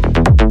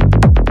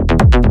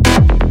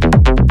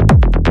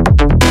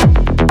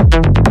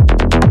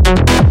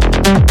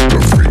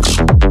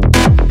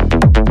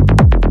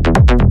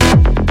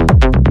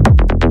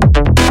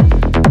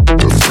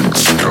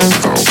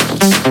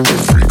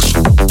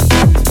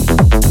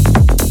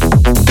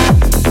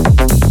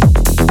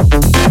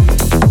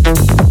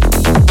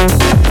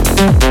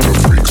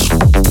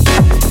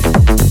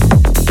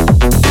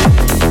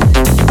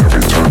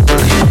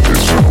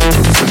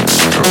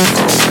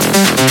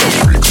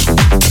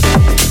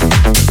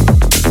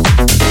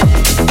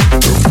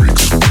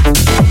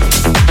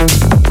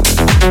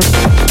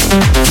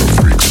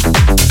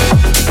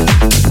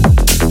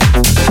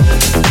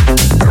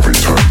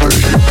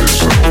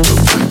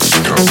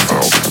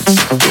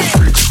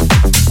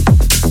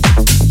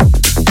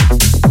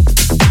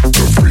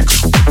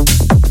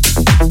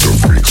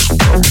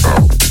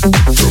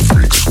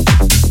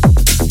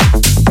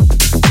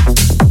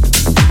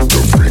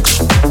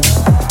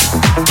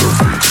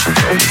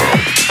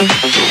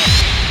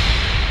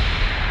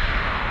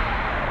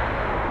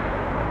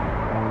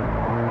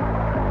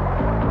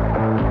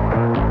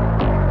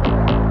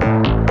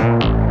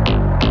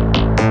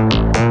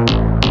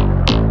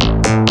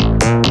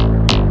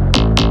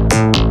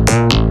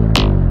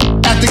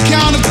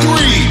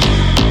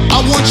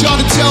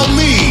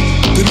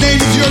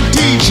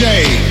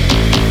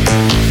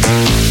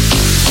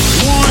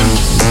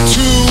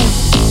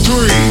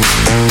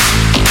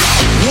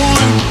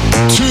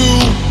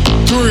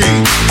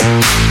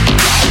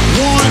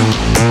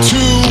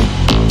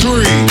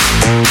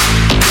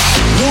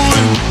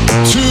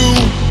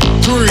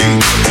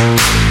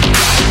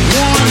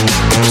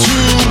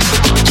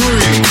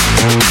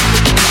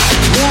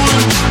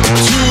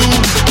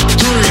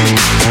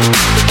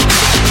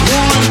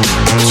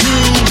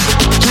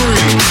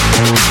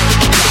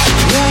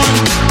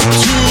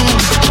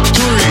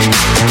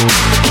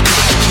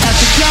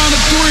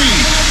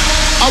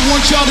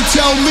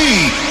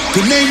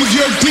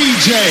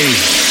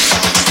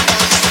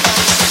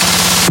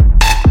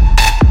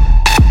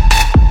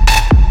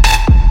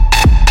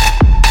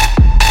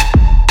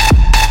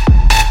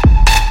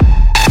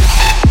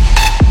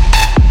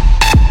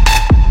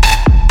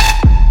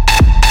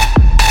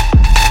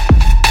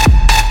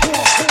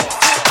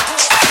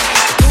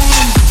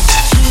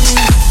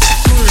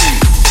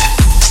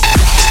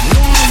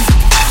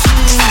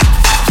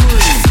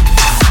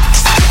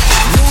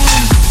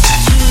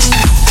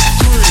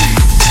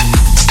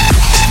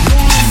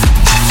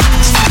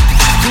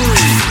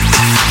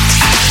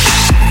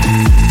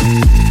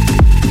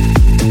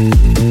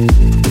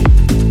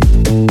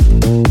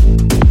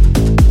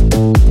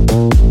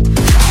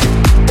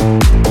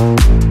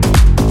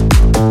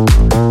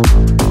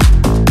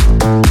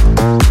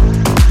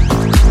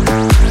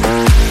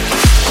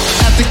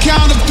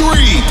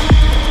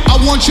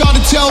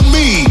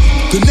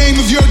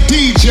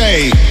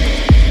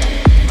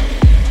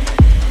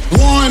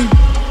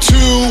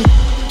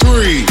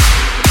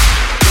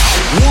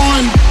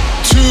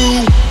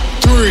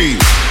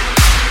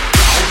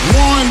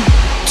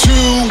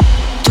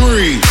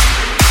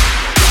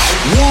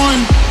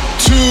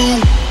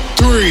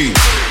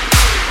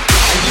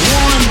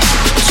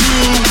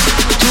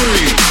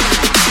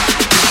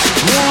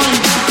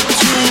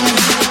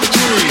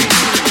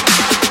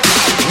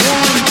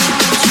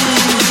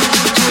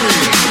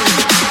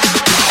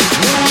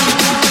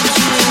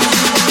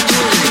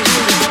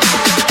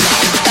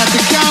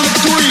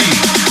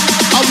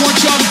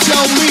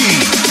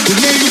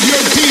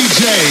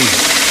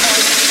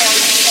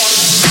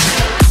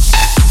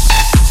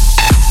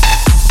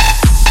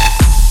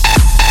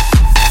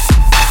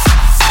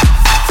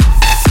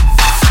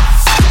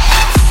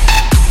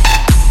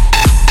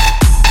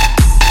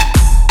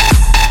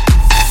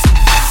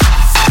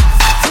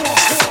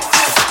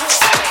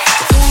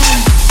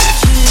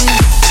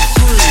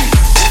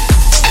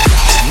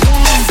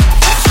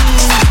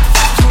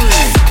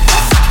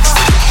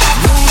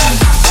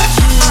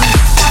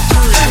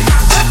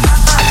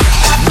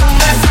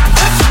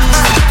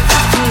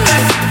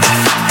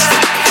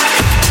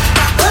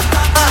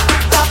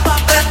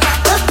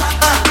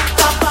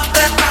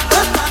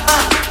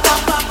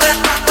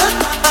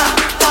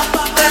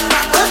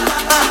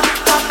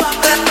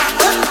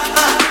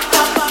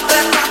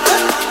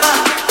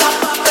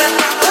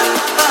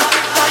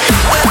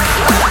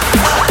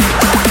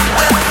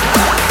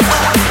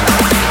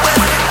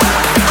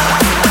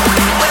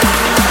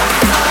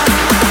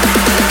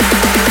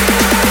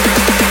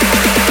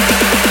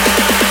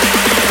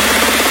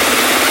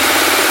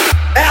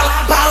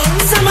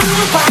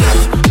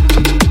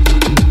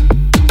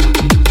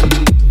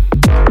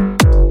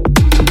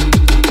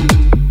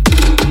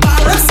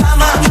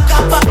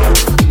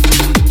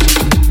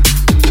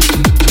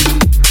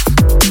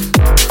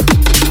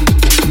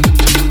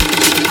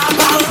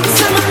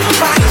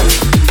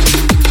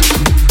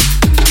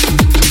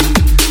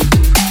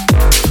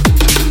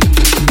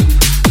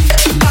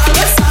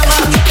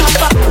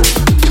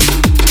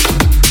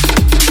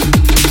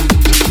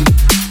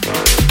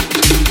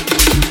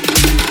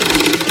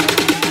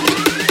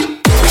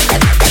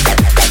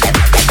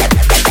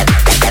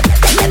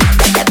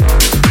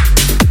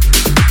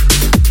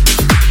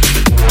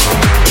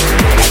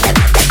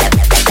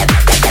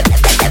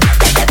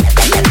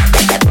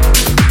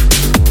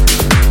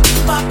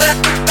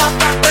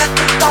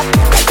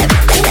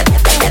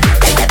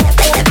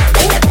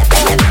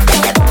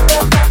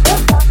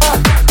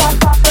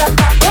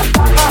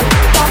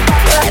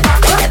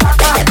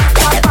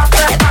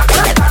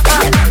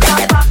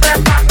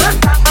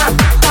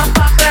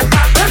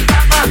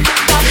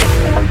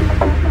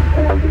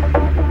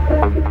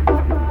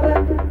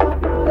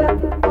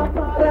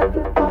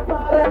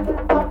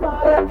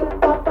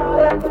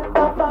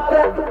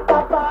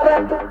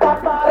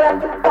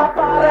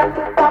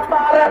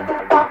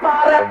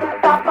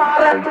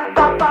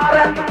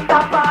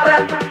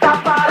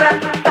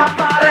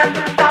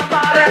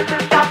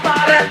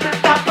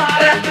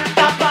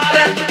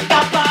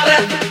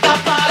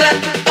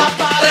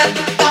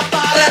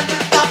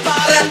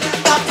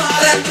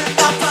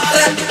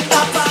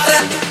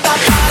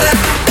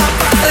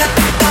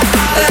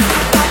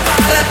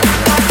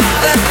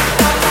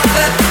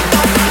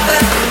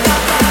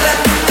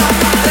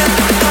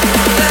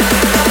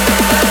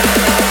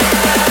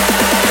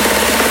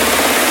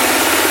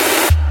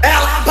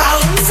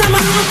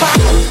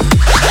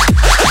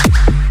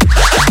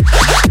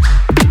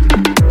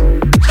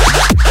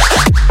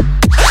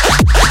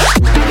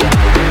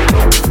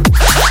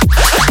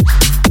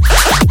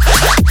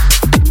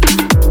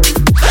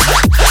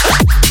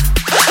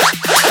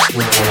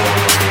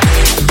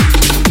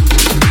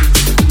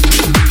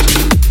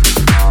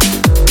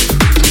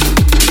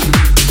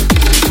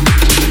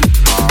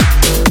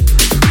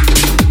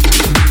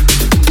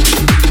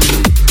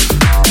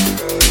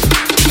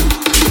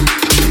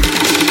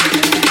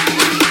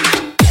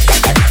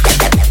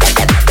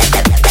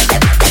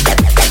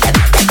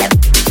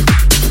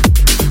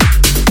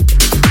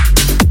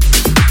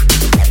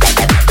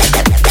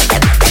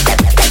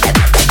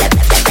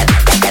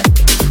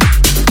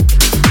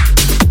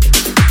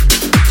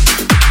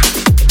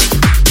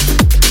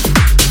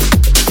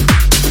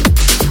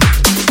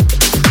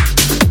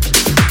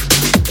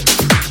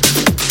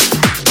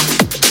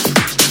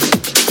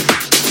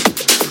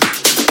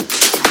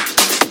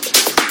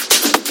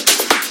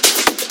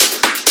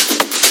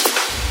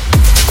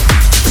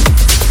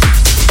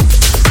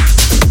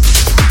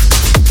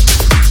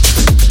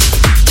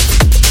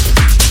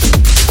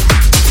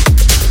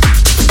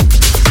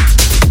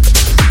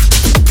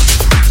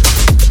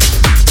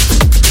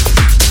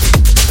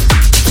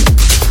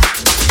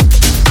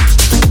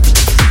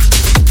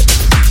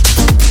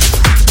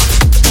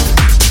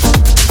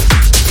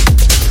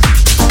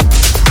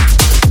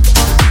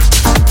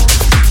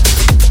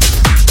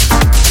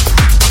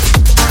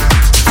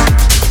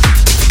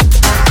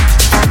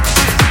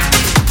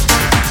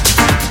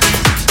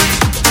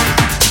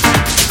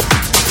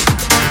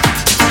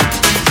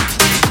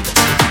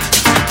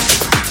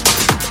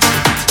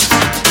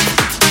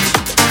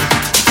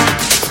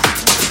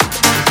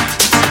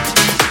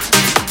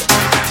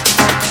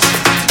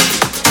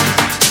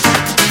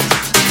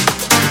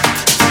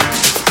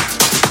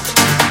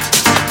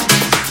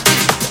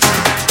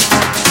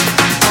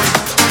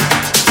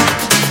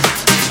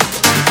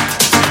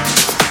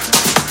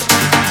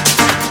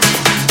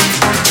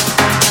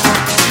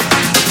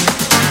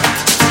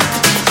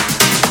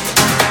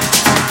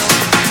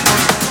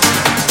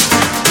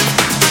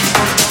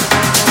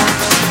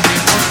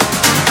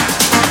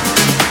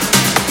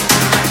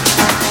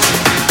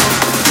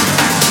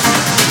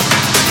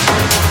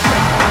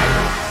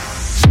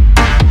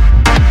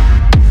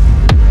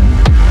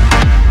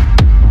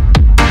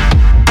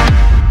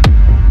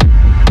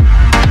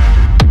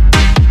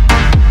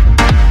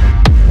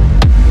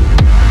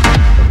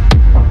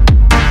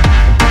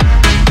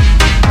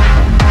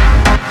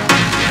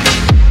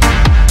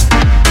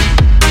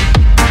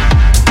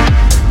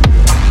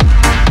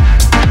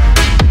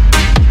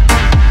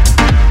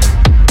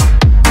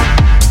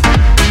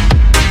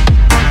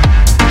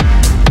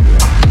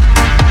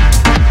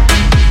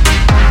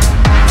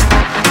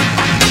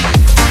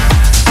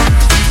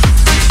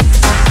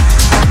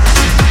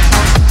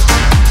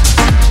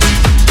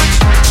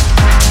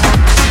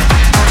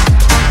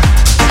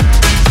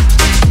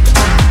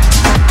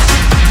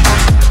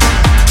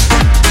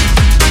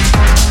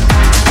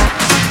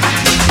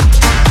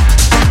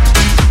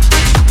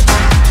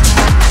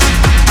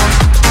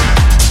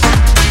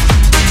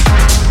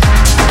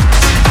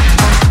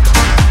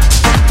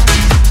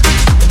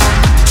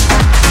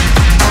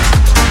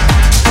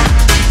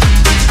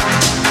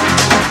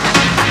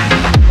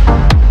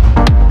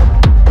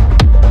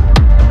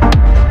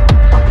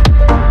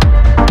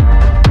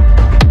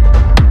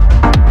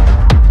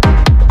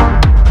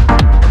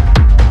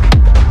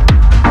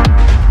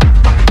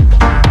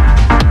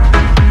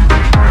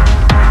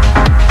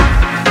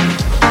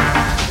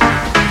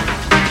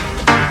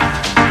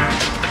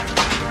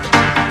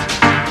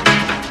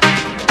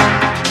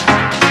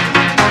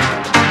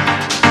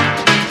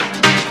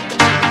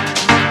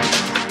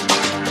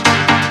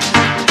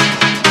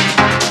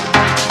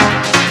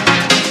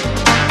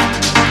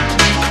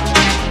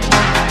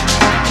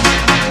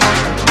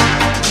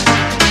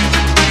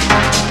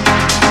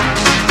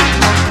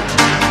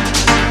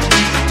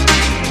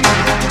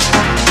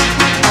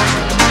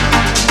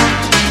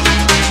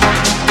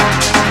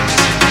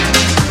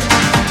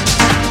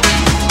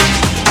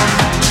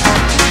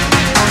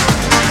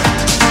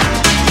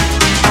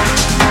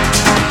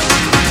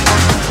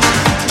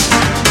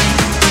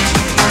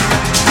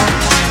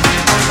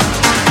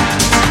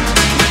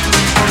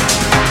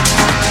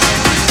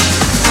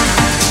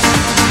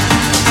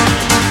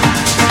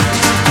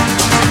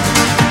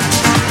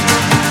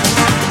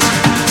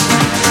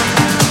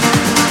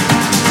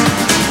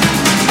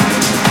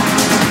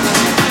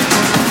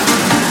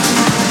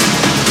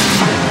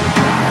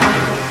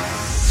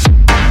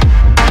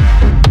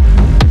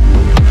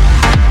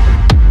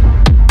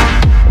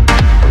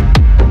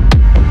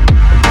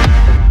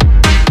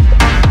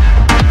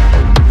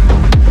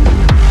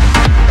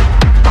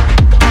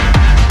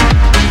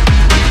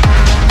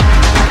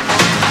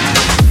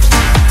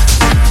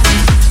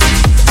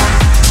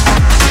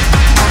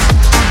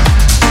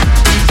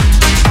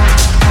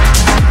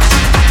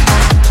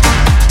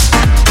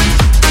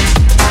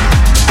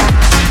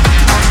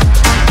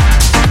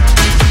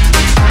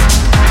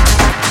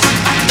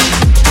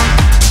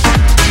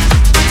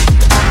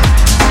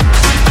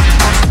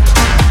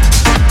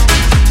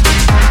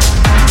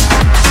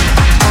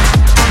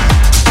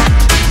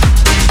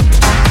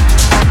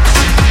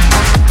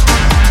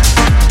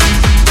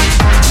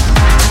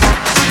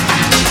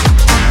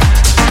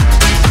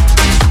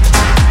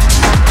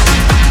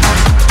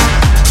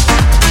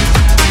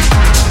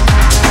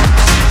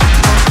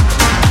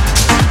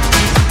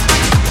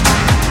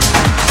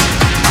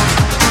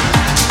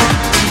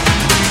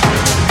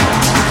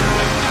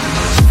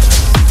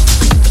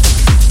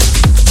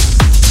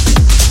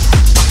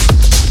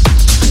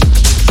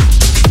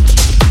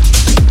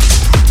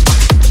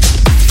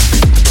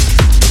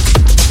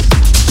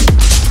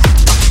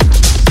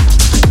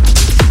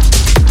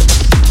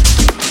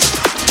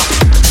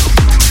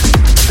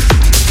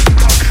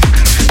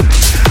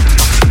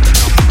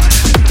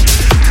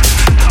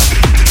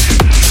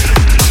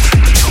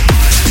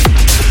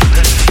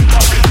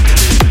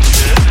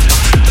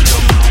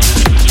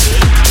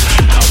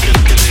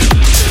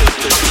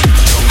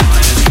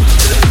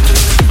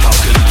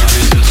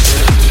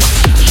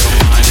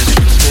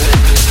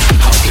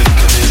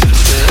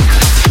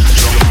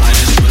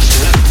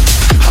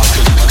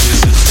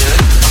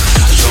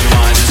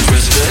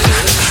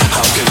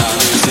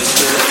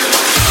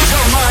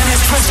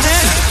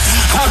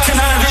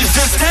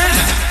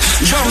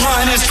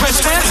 mind is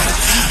twisted.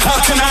 How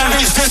can I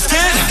resist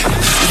it?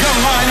 Your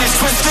mind is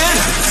twisted.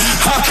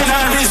 How can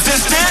I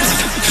resist it?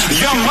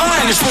 Your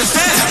mind is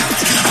twisted.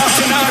 How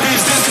can I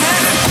resist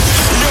it?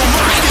 Your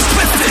mind is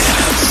twisted.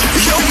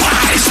 Your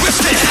mind is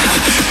twisted.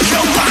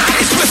 Your mind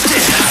is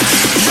twisted.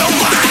 Your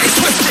mind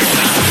is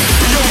twisted.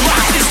 Your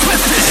mind is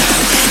twisted.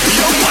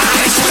 Your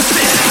mind is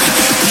twisted.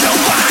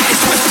 Your mind is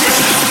twisted.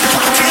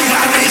 How can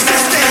I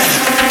resist it?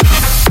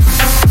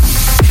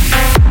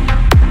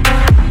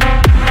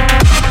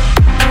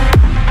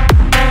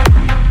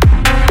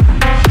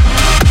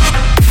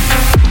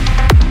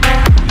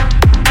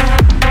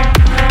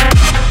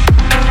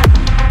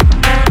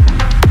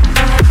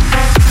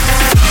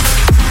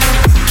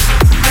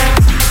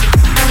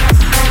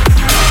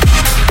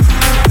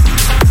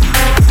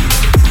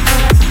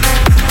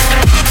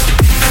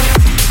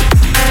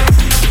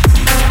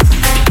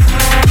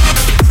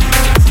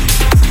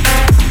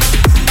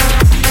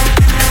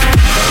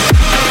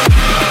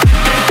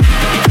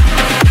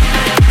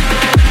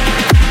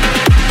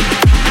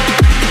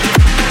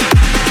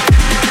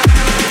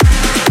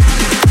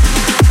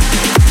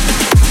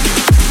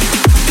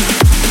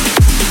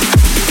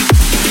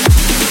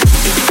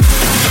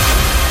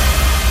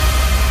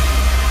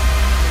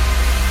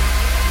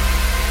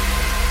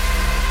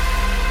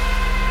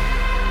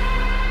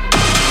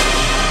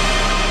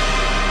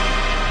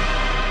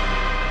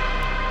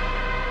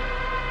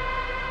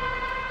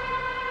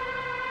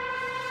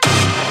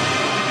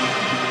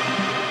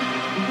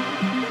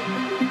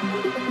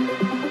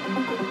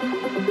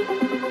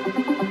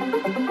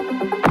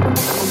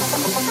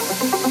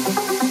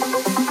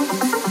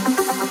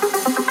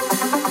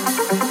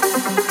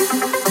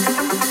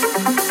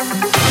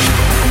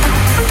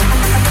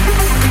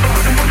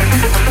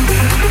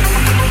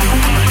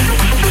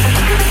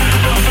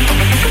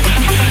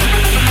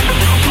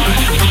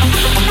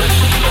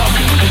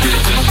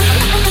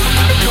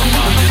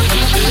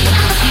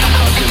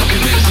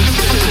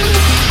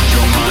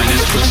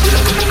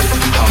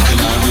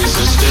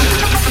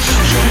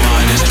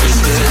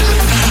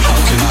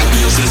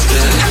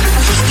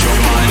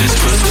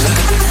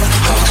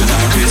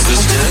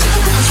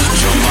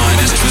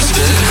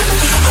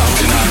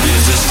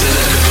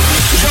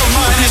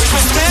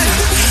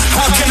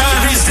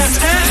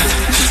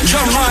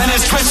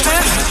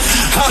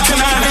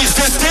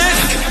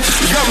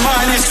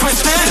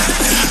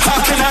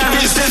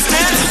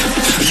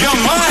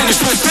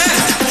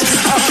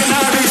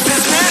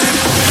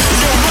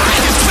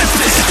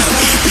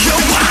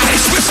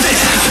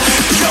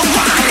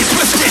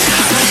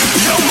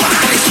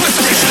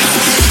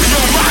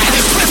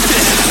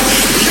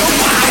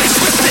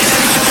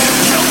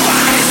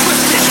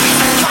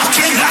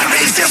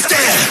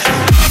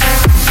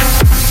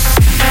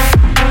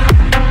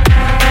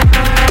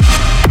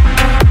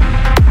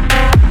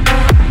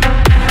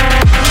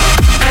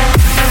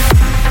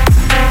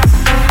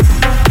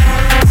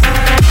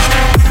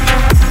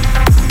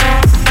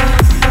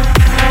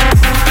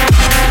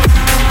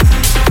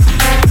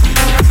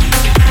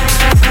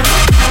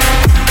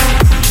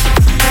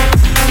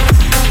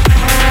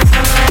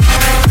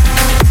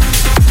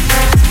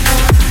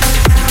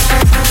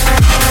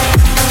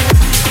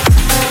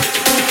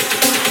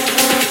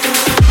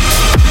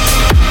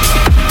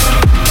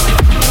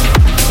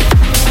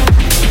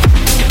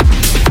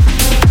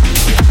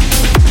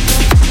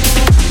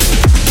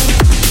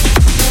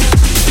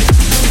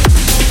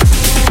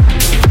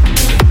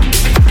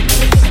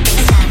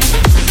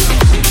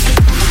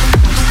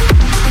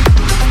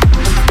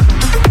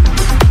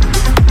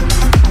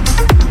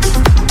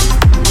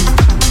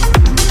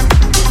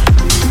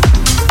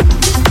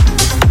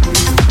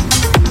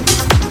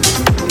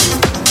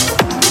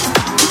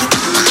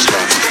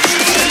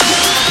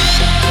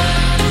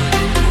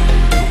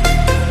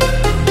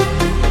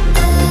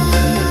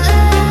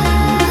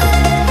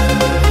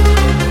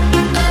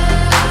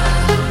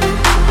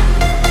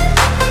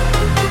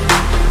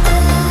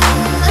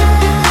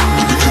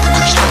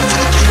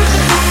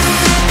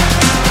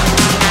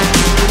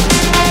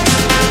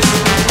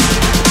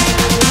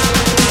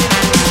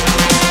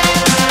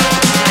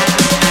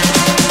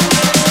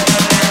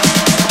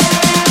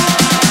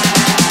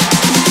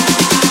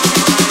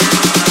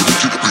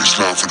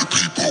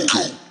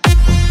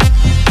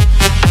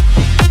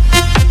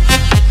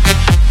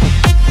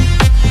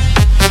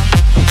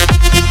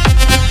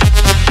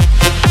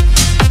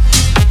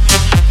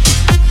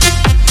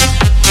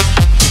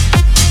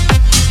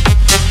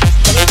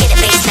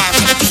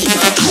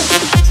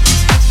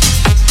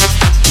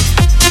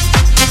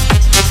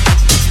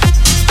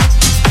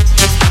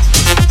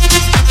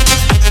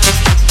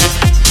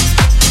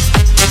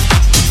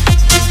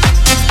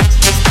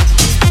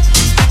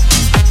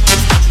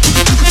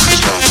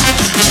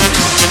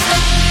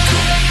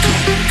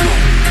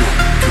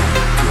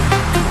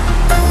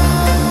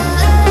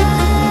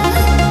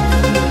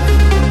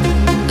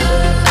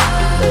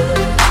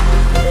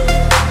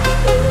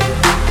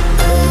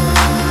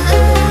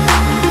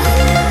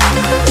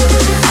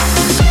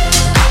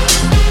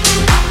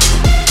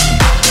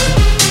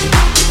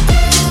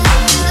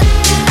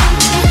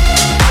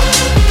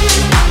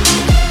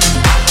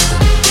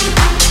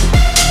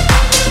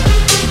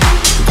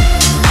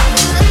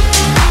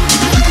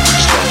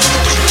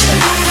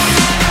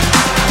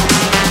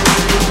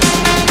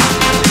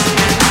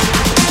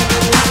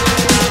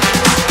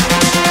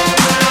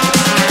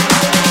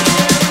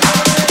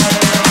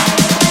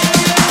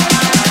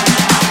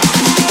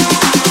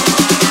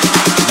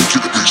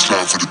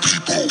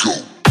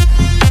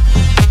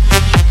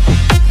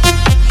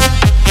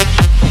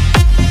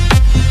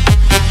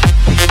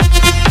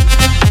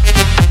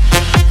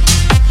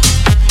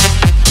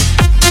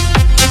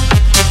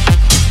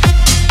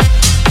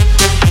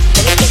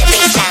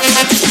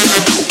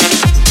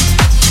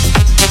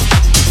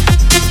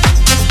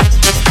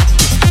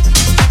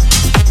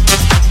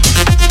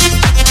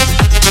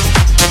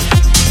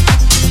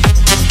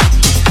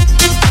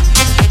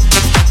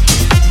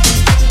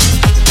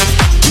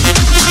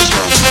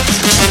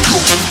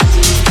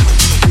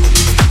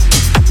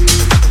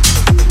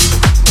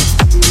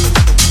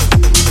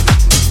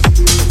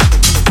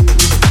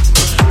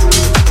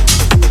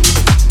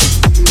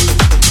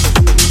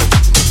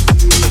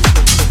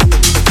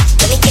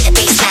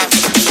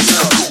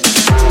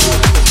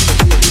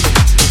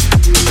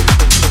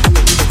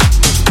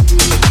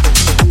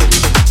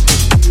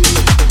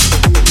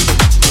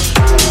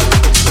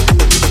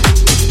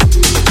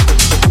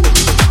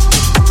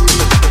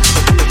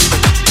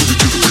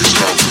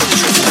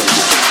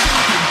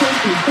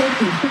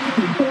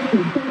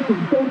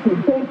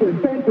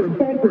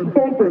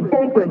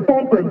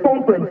 bumping,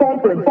 bumping,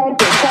 bumping,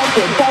 bumping,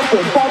 bumping,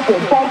 bumping, bumping.